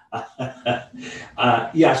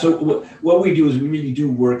 Yeah, so what we do is we really do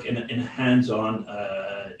work in a hands-on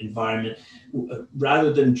environment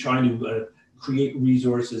rather than trying to create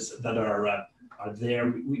resources that are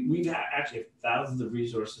there. We've actually have thousands of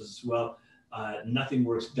resources as well. Nothing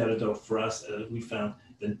works better though for us, we found,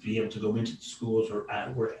 than to be able to go into the schools or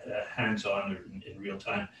work hands-on or in real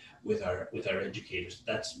time with our educators.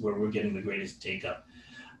 That's where we're getting the greatest take-up.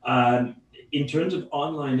 In terms of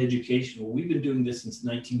online education, well, we've been doing this since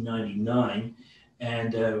 1999,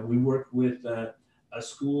 and we work with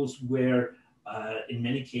schools where, in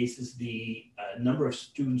many cases, the number of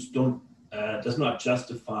students does not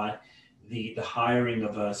justify the hiring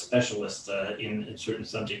of a specialist in certain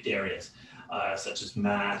subject areas, such as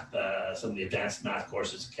math, some of the advanced math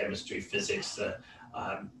courses, chemistry, physics,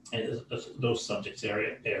 and those subjects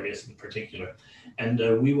areas in particular. And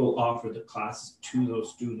we will offer the classes to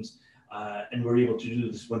those students. And we're able to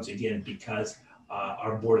do this once again because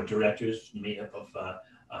our board of directors, made up of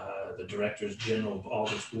the directors general of all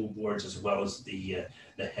the school boards, as well as the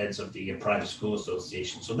heads of the private school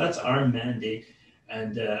association. So that's our mandate.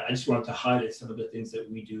 And I just wanted to highlight some of the things that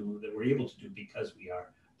we do, that we're able to do because we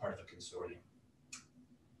are part of a consortium.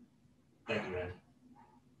 Thank you, Randy.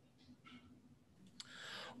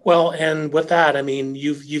 Well, and with that, I mean,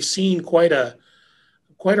 you've seen quite a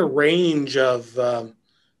range of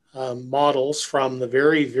models, from the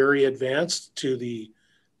very, very advanced to the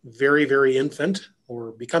very, very infant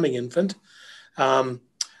or becoming infant.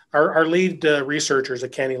 Our lead researchers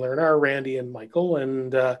at CANeLearn are Randy and Michael,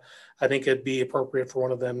 and I think it'd be appropriate for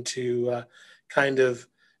one of them to kind of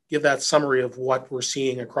give that summary of what we're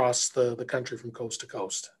seeing across the country from coast to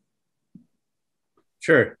coast.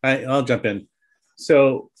 Sure, I'll jump in.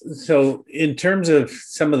 So in terms of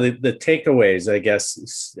some of the takeaways, I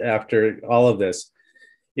guess, after all of this,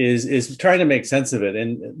 is trying to make sense of it.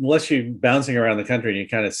 And unless you're bouncing around the country, you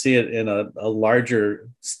kind of see it in a larger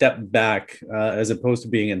step back, as opposed to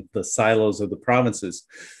being in the silos of the provinces.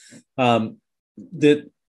 That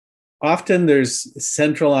often there's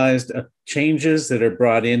centralized changes that are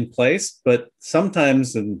brought in place, but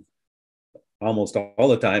sometimes, and almost all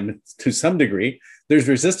the time, to some degree, there's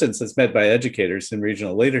resistance that's met by educators and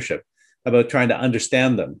regional leadership about trying to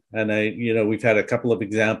understand them. And we've had a couple of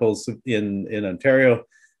examples in Ontario,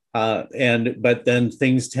 but then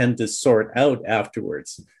things tend to sort out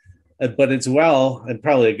afterwards. But it's and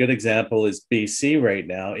probably a good example is BC right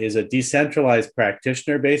now, is a decentralized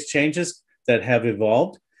practitioner-based changes that have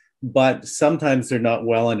evolved, but sometimes they're not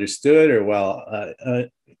well understood or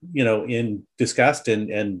discussed,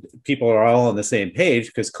 and people are all on the same page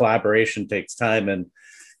because collaboration takes time, and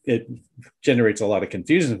it generates a lot of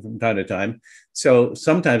confusion from time to time. So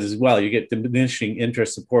sometimes as well, you get diminishing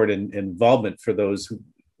interest, support, and involvement for those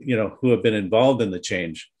who have been involved in the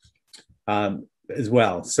change as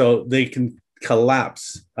well. So they can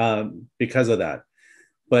collapse because of that.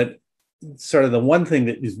 But sort of the one thing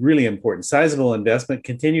that is really important, sizable investment,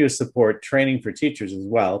 continuous support, training for teachers as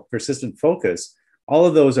well, persistent focus, all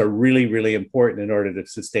of those are really, really important in order to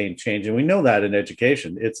sustain change. And we know that in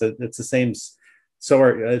education. It's the same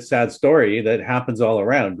sad story that happens all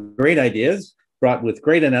around. Great ideas brought with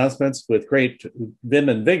great announcements, with great vim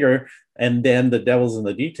and vigor, and then the devil's in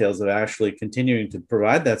the details of actually continuing to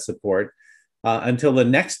provide that support until the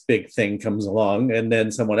next big thing comes along, and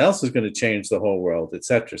then someone else is going to change the whole world,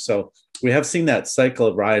 etc. So we have seen that cycle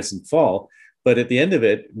of rise and fall, but at the end of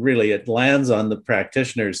it, really, it lands on the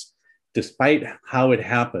practitioners, despite how it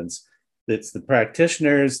happens. It's the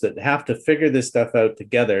practitioners that have to figure this stuff out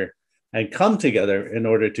together and come together in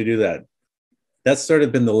order to do that. That's sort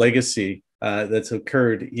of been the legacy that's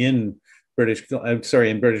occurred in British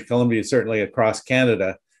Columbia, certainly across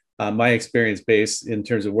Canada. My experience base in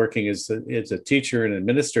terms of working as a teacher and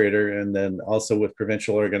administrator, and then also with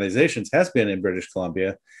provincial organizations, has been in British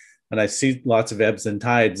Columbia. And I see lots of ebbs and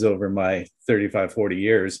tides over my 35, 40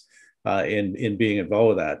 years in being involved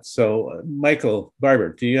with that. So Michael,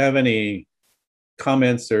 Barbour, do you have any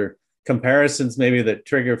comments or comparisons maybe that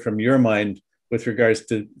trigger from your mind with regards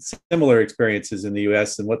to similar experiences in the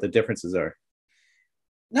US and what the differences are?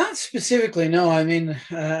 Not specifically, no. I mean,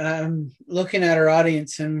 I'm looking at our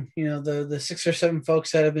audience and, the 6 or 7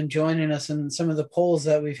 folks that have been joining us and some of the polls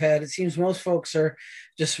that we've had. It seems most folks are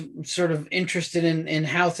just sort of interested in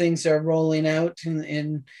how things are rolling out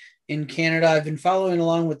in Canada. I've been following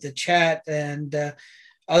along with the chat, and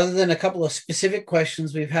other than a couple of specific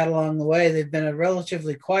questions we've had along the way, they've been a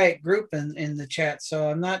relatively quiet group in the chat. So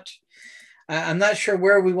I'm not sure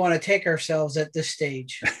where we want to take ourselves at this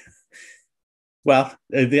stage. Well,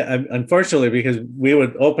 unfortunately, because we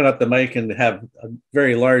would open up the mic and have a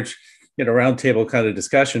very large, roundtable kind of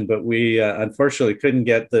discussion, but we unfortunately couldn't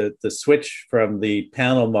get the switch from the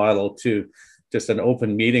panel model to just an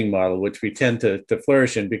open meeting model, which we tend to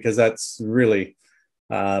flourish in, because that's really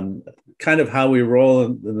kind of how we roll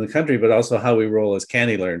in the country, but also how we roll as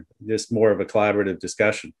CANeLearn, just more of a collaborative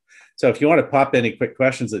discussion. So if you want to pop any quick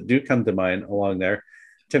questions that do come to mind along there.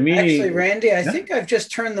 To me, actually, Randy, I think I've just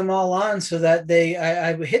turned them all on so that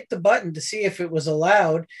I hit the button to see if it was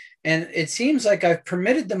allowed, and it seems like I've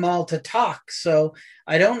permitted them all to talk. So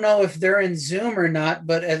I don't know if they're in Zoom or not,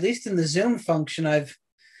 but at least in the Zoom function,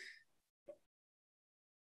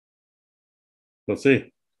 we'll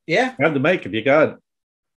see. Yeah. Grab the mic if you got it.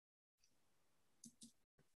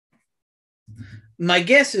 My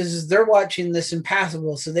guess is they're watching this in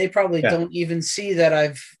Passable, so they probably don't even see that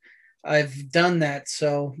I've done that.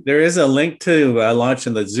 So there is a link to launch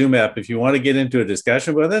in the Zoom app. If you want to get into a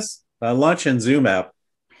discussion with us, launch in Zoom app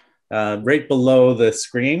right below the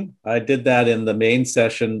screen. I did that in the main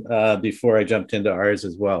session before I jumped into ours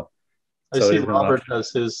as well. I see Robert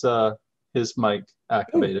has his mic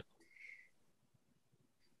activated. Ooh.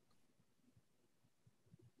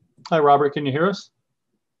 Hi, Robert, can you hear us?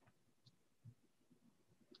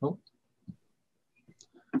 Oh.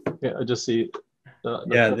 Yeah, I just see.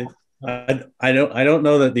 I don't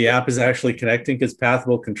know that the app is actually connecting because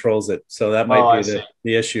Passable controls it, so that might be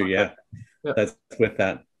the issue. Yeah, that's with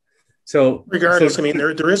that. So regardless, I mean,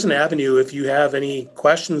 there is an avenue if you have any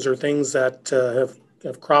questions or things that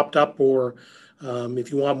have cropped up, or if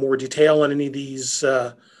you want more detail on any of these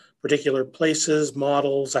particular places,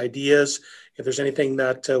 models, ideas. If there's anything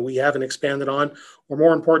that we haven't expanded on, or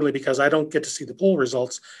more importantly, because I don't get to see the poll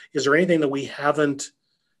results, is there anything that we haven't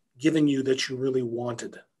given you that you really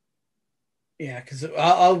wanted? Yeah, because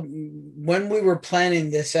when we were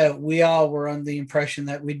planning this out, we all were under the impression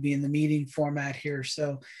that we'd be in the meeting format here.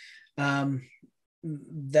 So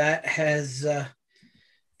that has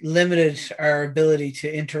limited our ability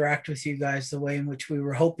to interact with you guys the way in which we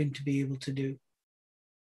were hoping to be able to do.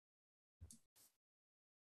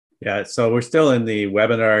 Yeah, so we're still in the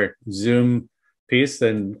webinar Zoom piece,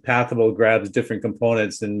 and Passable grabs different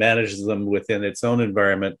components and manages them within its own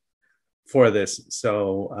environment for this.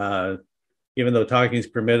 So even though talking is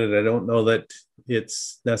permitted, I don't know that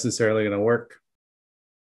it's necessarily going to work.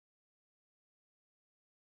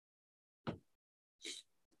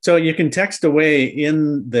 So you can text away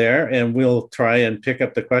in there, and we'll try and pick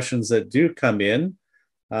up the questions that do come in.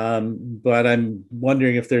 But I'm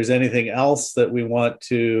wondering if there's anything else that we want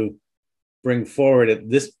to bring forward at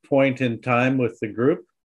this point in time with the group.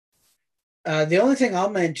 The only thing I'll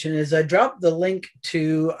mention is I dropped the link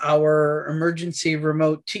to our emergency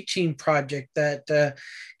remote teaching project that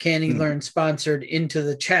CANeLearn sponsored into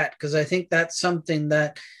the chat, because I think that's something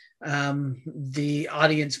that the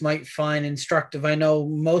audience might find instructive. I know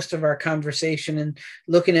most of our conversation and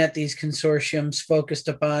looking at these consortiums focused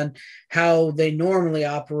upon how they normally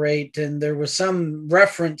operate, and there was some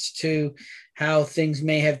reference to how things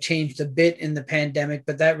may have changed a bit in the pandemic,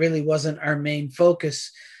 but that really wasn't our main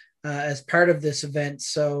focus as part of this event.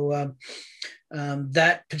 So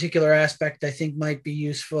that particular aspect I think might be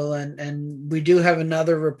useful. And we do have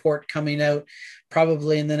another report coming out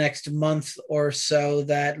probably in the next month or so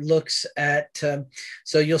that looks at,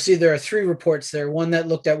 so you'll see there are 3 reports there. One that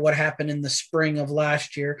looked at what happened in the spring of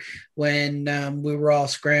last year when we were all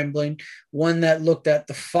scrambling. One that looked at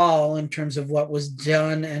the fall in terms of what was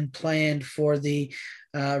done and planned for the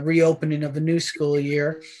reopening of a new school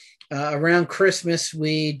year. Around Christmas,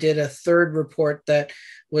 we did a 3rd report that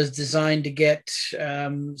was designed to get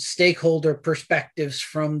stakeholder perspectives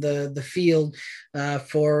from the field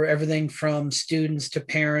for everything from students to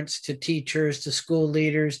parents to teachers to school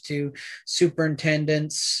leaders to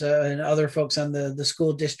superintendents and other folks on the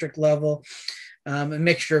school district level, a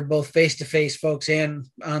mixture of both face-to-face folks and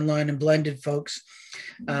online and blended folks.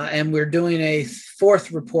 And we're doing a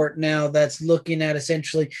 4th report now that's looking at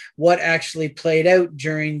essentially what actually played out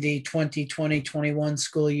during the 2020-21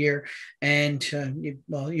 school year. And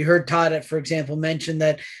you heard Todd, for example, mention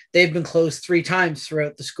that they've been closed 3 times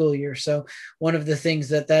throughout the school year. So one of the things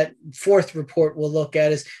that 4th report will look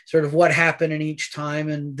at is sort of what happened in each time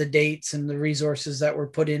and the dates and the resources that were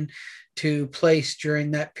put into place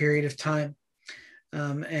during that period of time.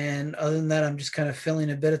 And other than that, I'm just kind of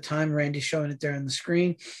filling a bit of time. Randy's showing it there on the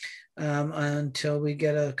screen until we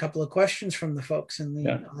get a couple of questions from the folks in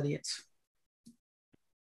the audience.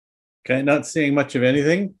 Okay, not seeing much of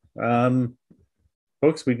anything.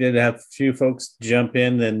 Folks, we did have a few folks jump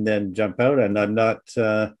in and then jump out, and I'm not,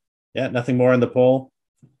 nothing more on the poll.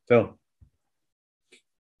 So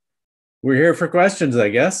we're here for questions, I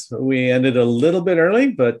guess. We ended a little bit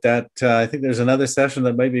early, but I think there's another session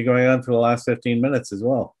that might be going on for the last 15 minutes as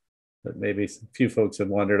well, that maybe a few folks have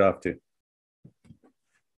wandered off to.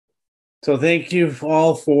 So thank you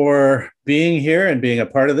all for being here and being a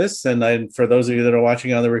part of this, and for those of you that are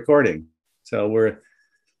watching on the recording. So we're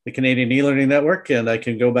the Canadian E-Learning Network, and I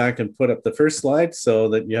can go back and put up the first slide so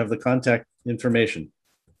that you have the contact information.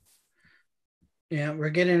 Yeah, we're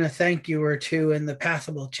getting a thank you or two in the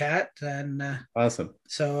Pathable chat. And awesome.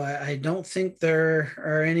 So I don't think there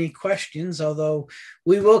are any questions, although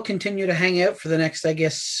we will continue to hang out for the next, I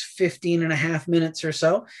guess, 15 and a half minutes or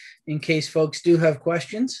so in case folks do have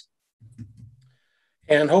questions.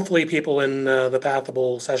 And hopefully people in the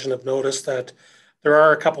Pathable session have noticed that there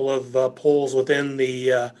are a couple of polls within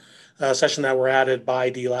the session that were added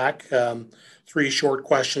by DLAC. 3 short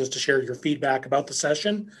questions to share your feedback about the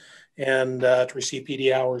session and to receive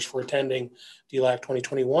PD hours for attending DLAC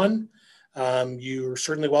 2021. You're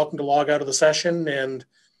certainly welcome to log out of the session and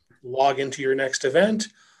log into your next event,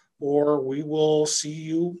 or we will see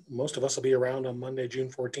you. Most of us will be around on Monday, June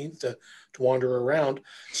 14th to wander around.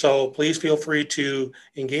 So please feel free to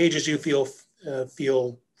engage as you feel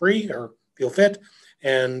free or feel fit.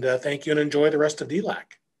 And thank you and enjoy the rest of DLAC.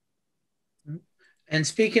 And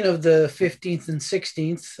speaking of the 15th and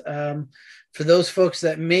 16th, for those folks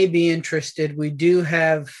that may be interested, we do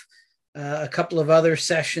have a couple of other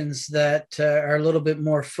sessions that are a little bit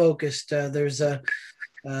more focused. There's a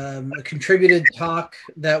contributed talk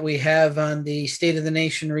that we have on the State of the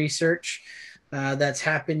Nation research that's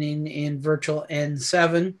happening in virtual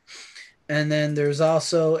N7. And then there's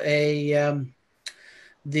also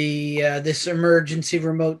this emergency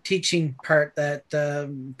remote teaching part, that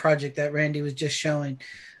project that Randy was just showing,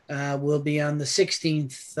 will be on the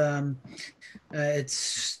 16th.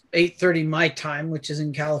 It's 8:30 my time, which is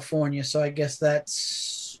in California. So I guess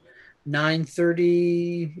that's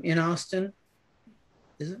 9:30 in Austin.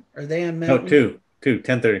 Is it? Are they on Mountain? No,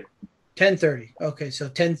 10:30. 10:30. Okay, so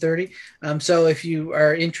 10:30. So if you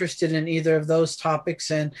are interested in either of those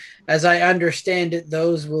topics, and as I understand it,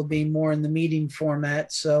 those will be more in the meeting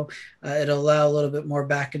format. So it'll allow a little bit more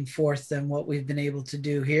back and forth than what we've been able to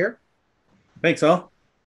do here. Thanks all.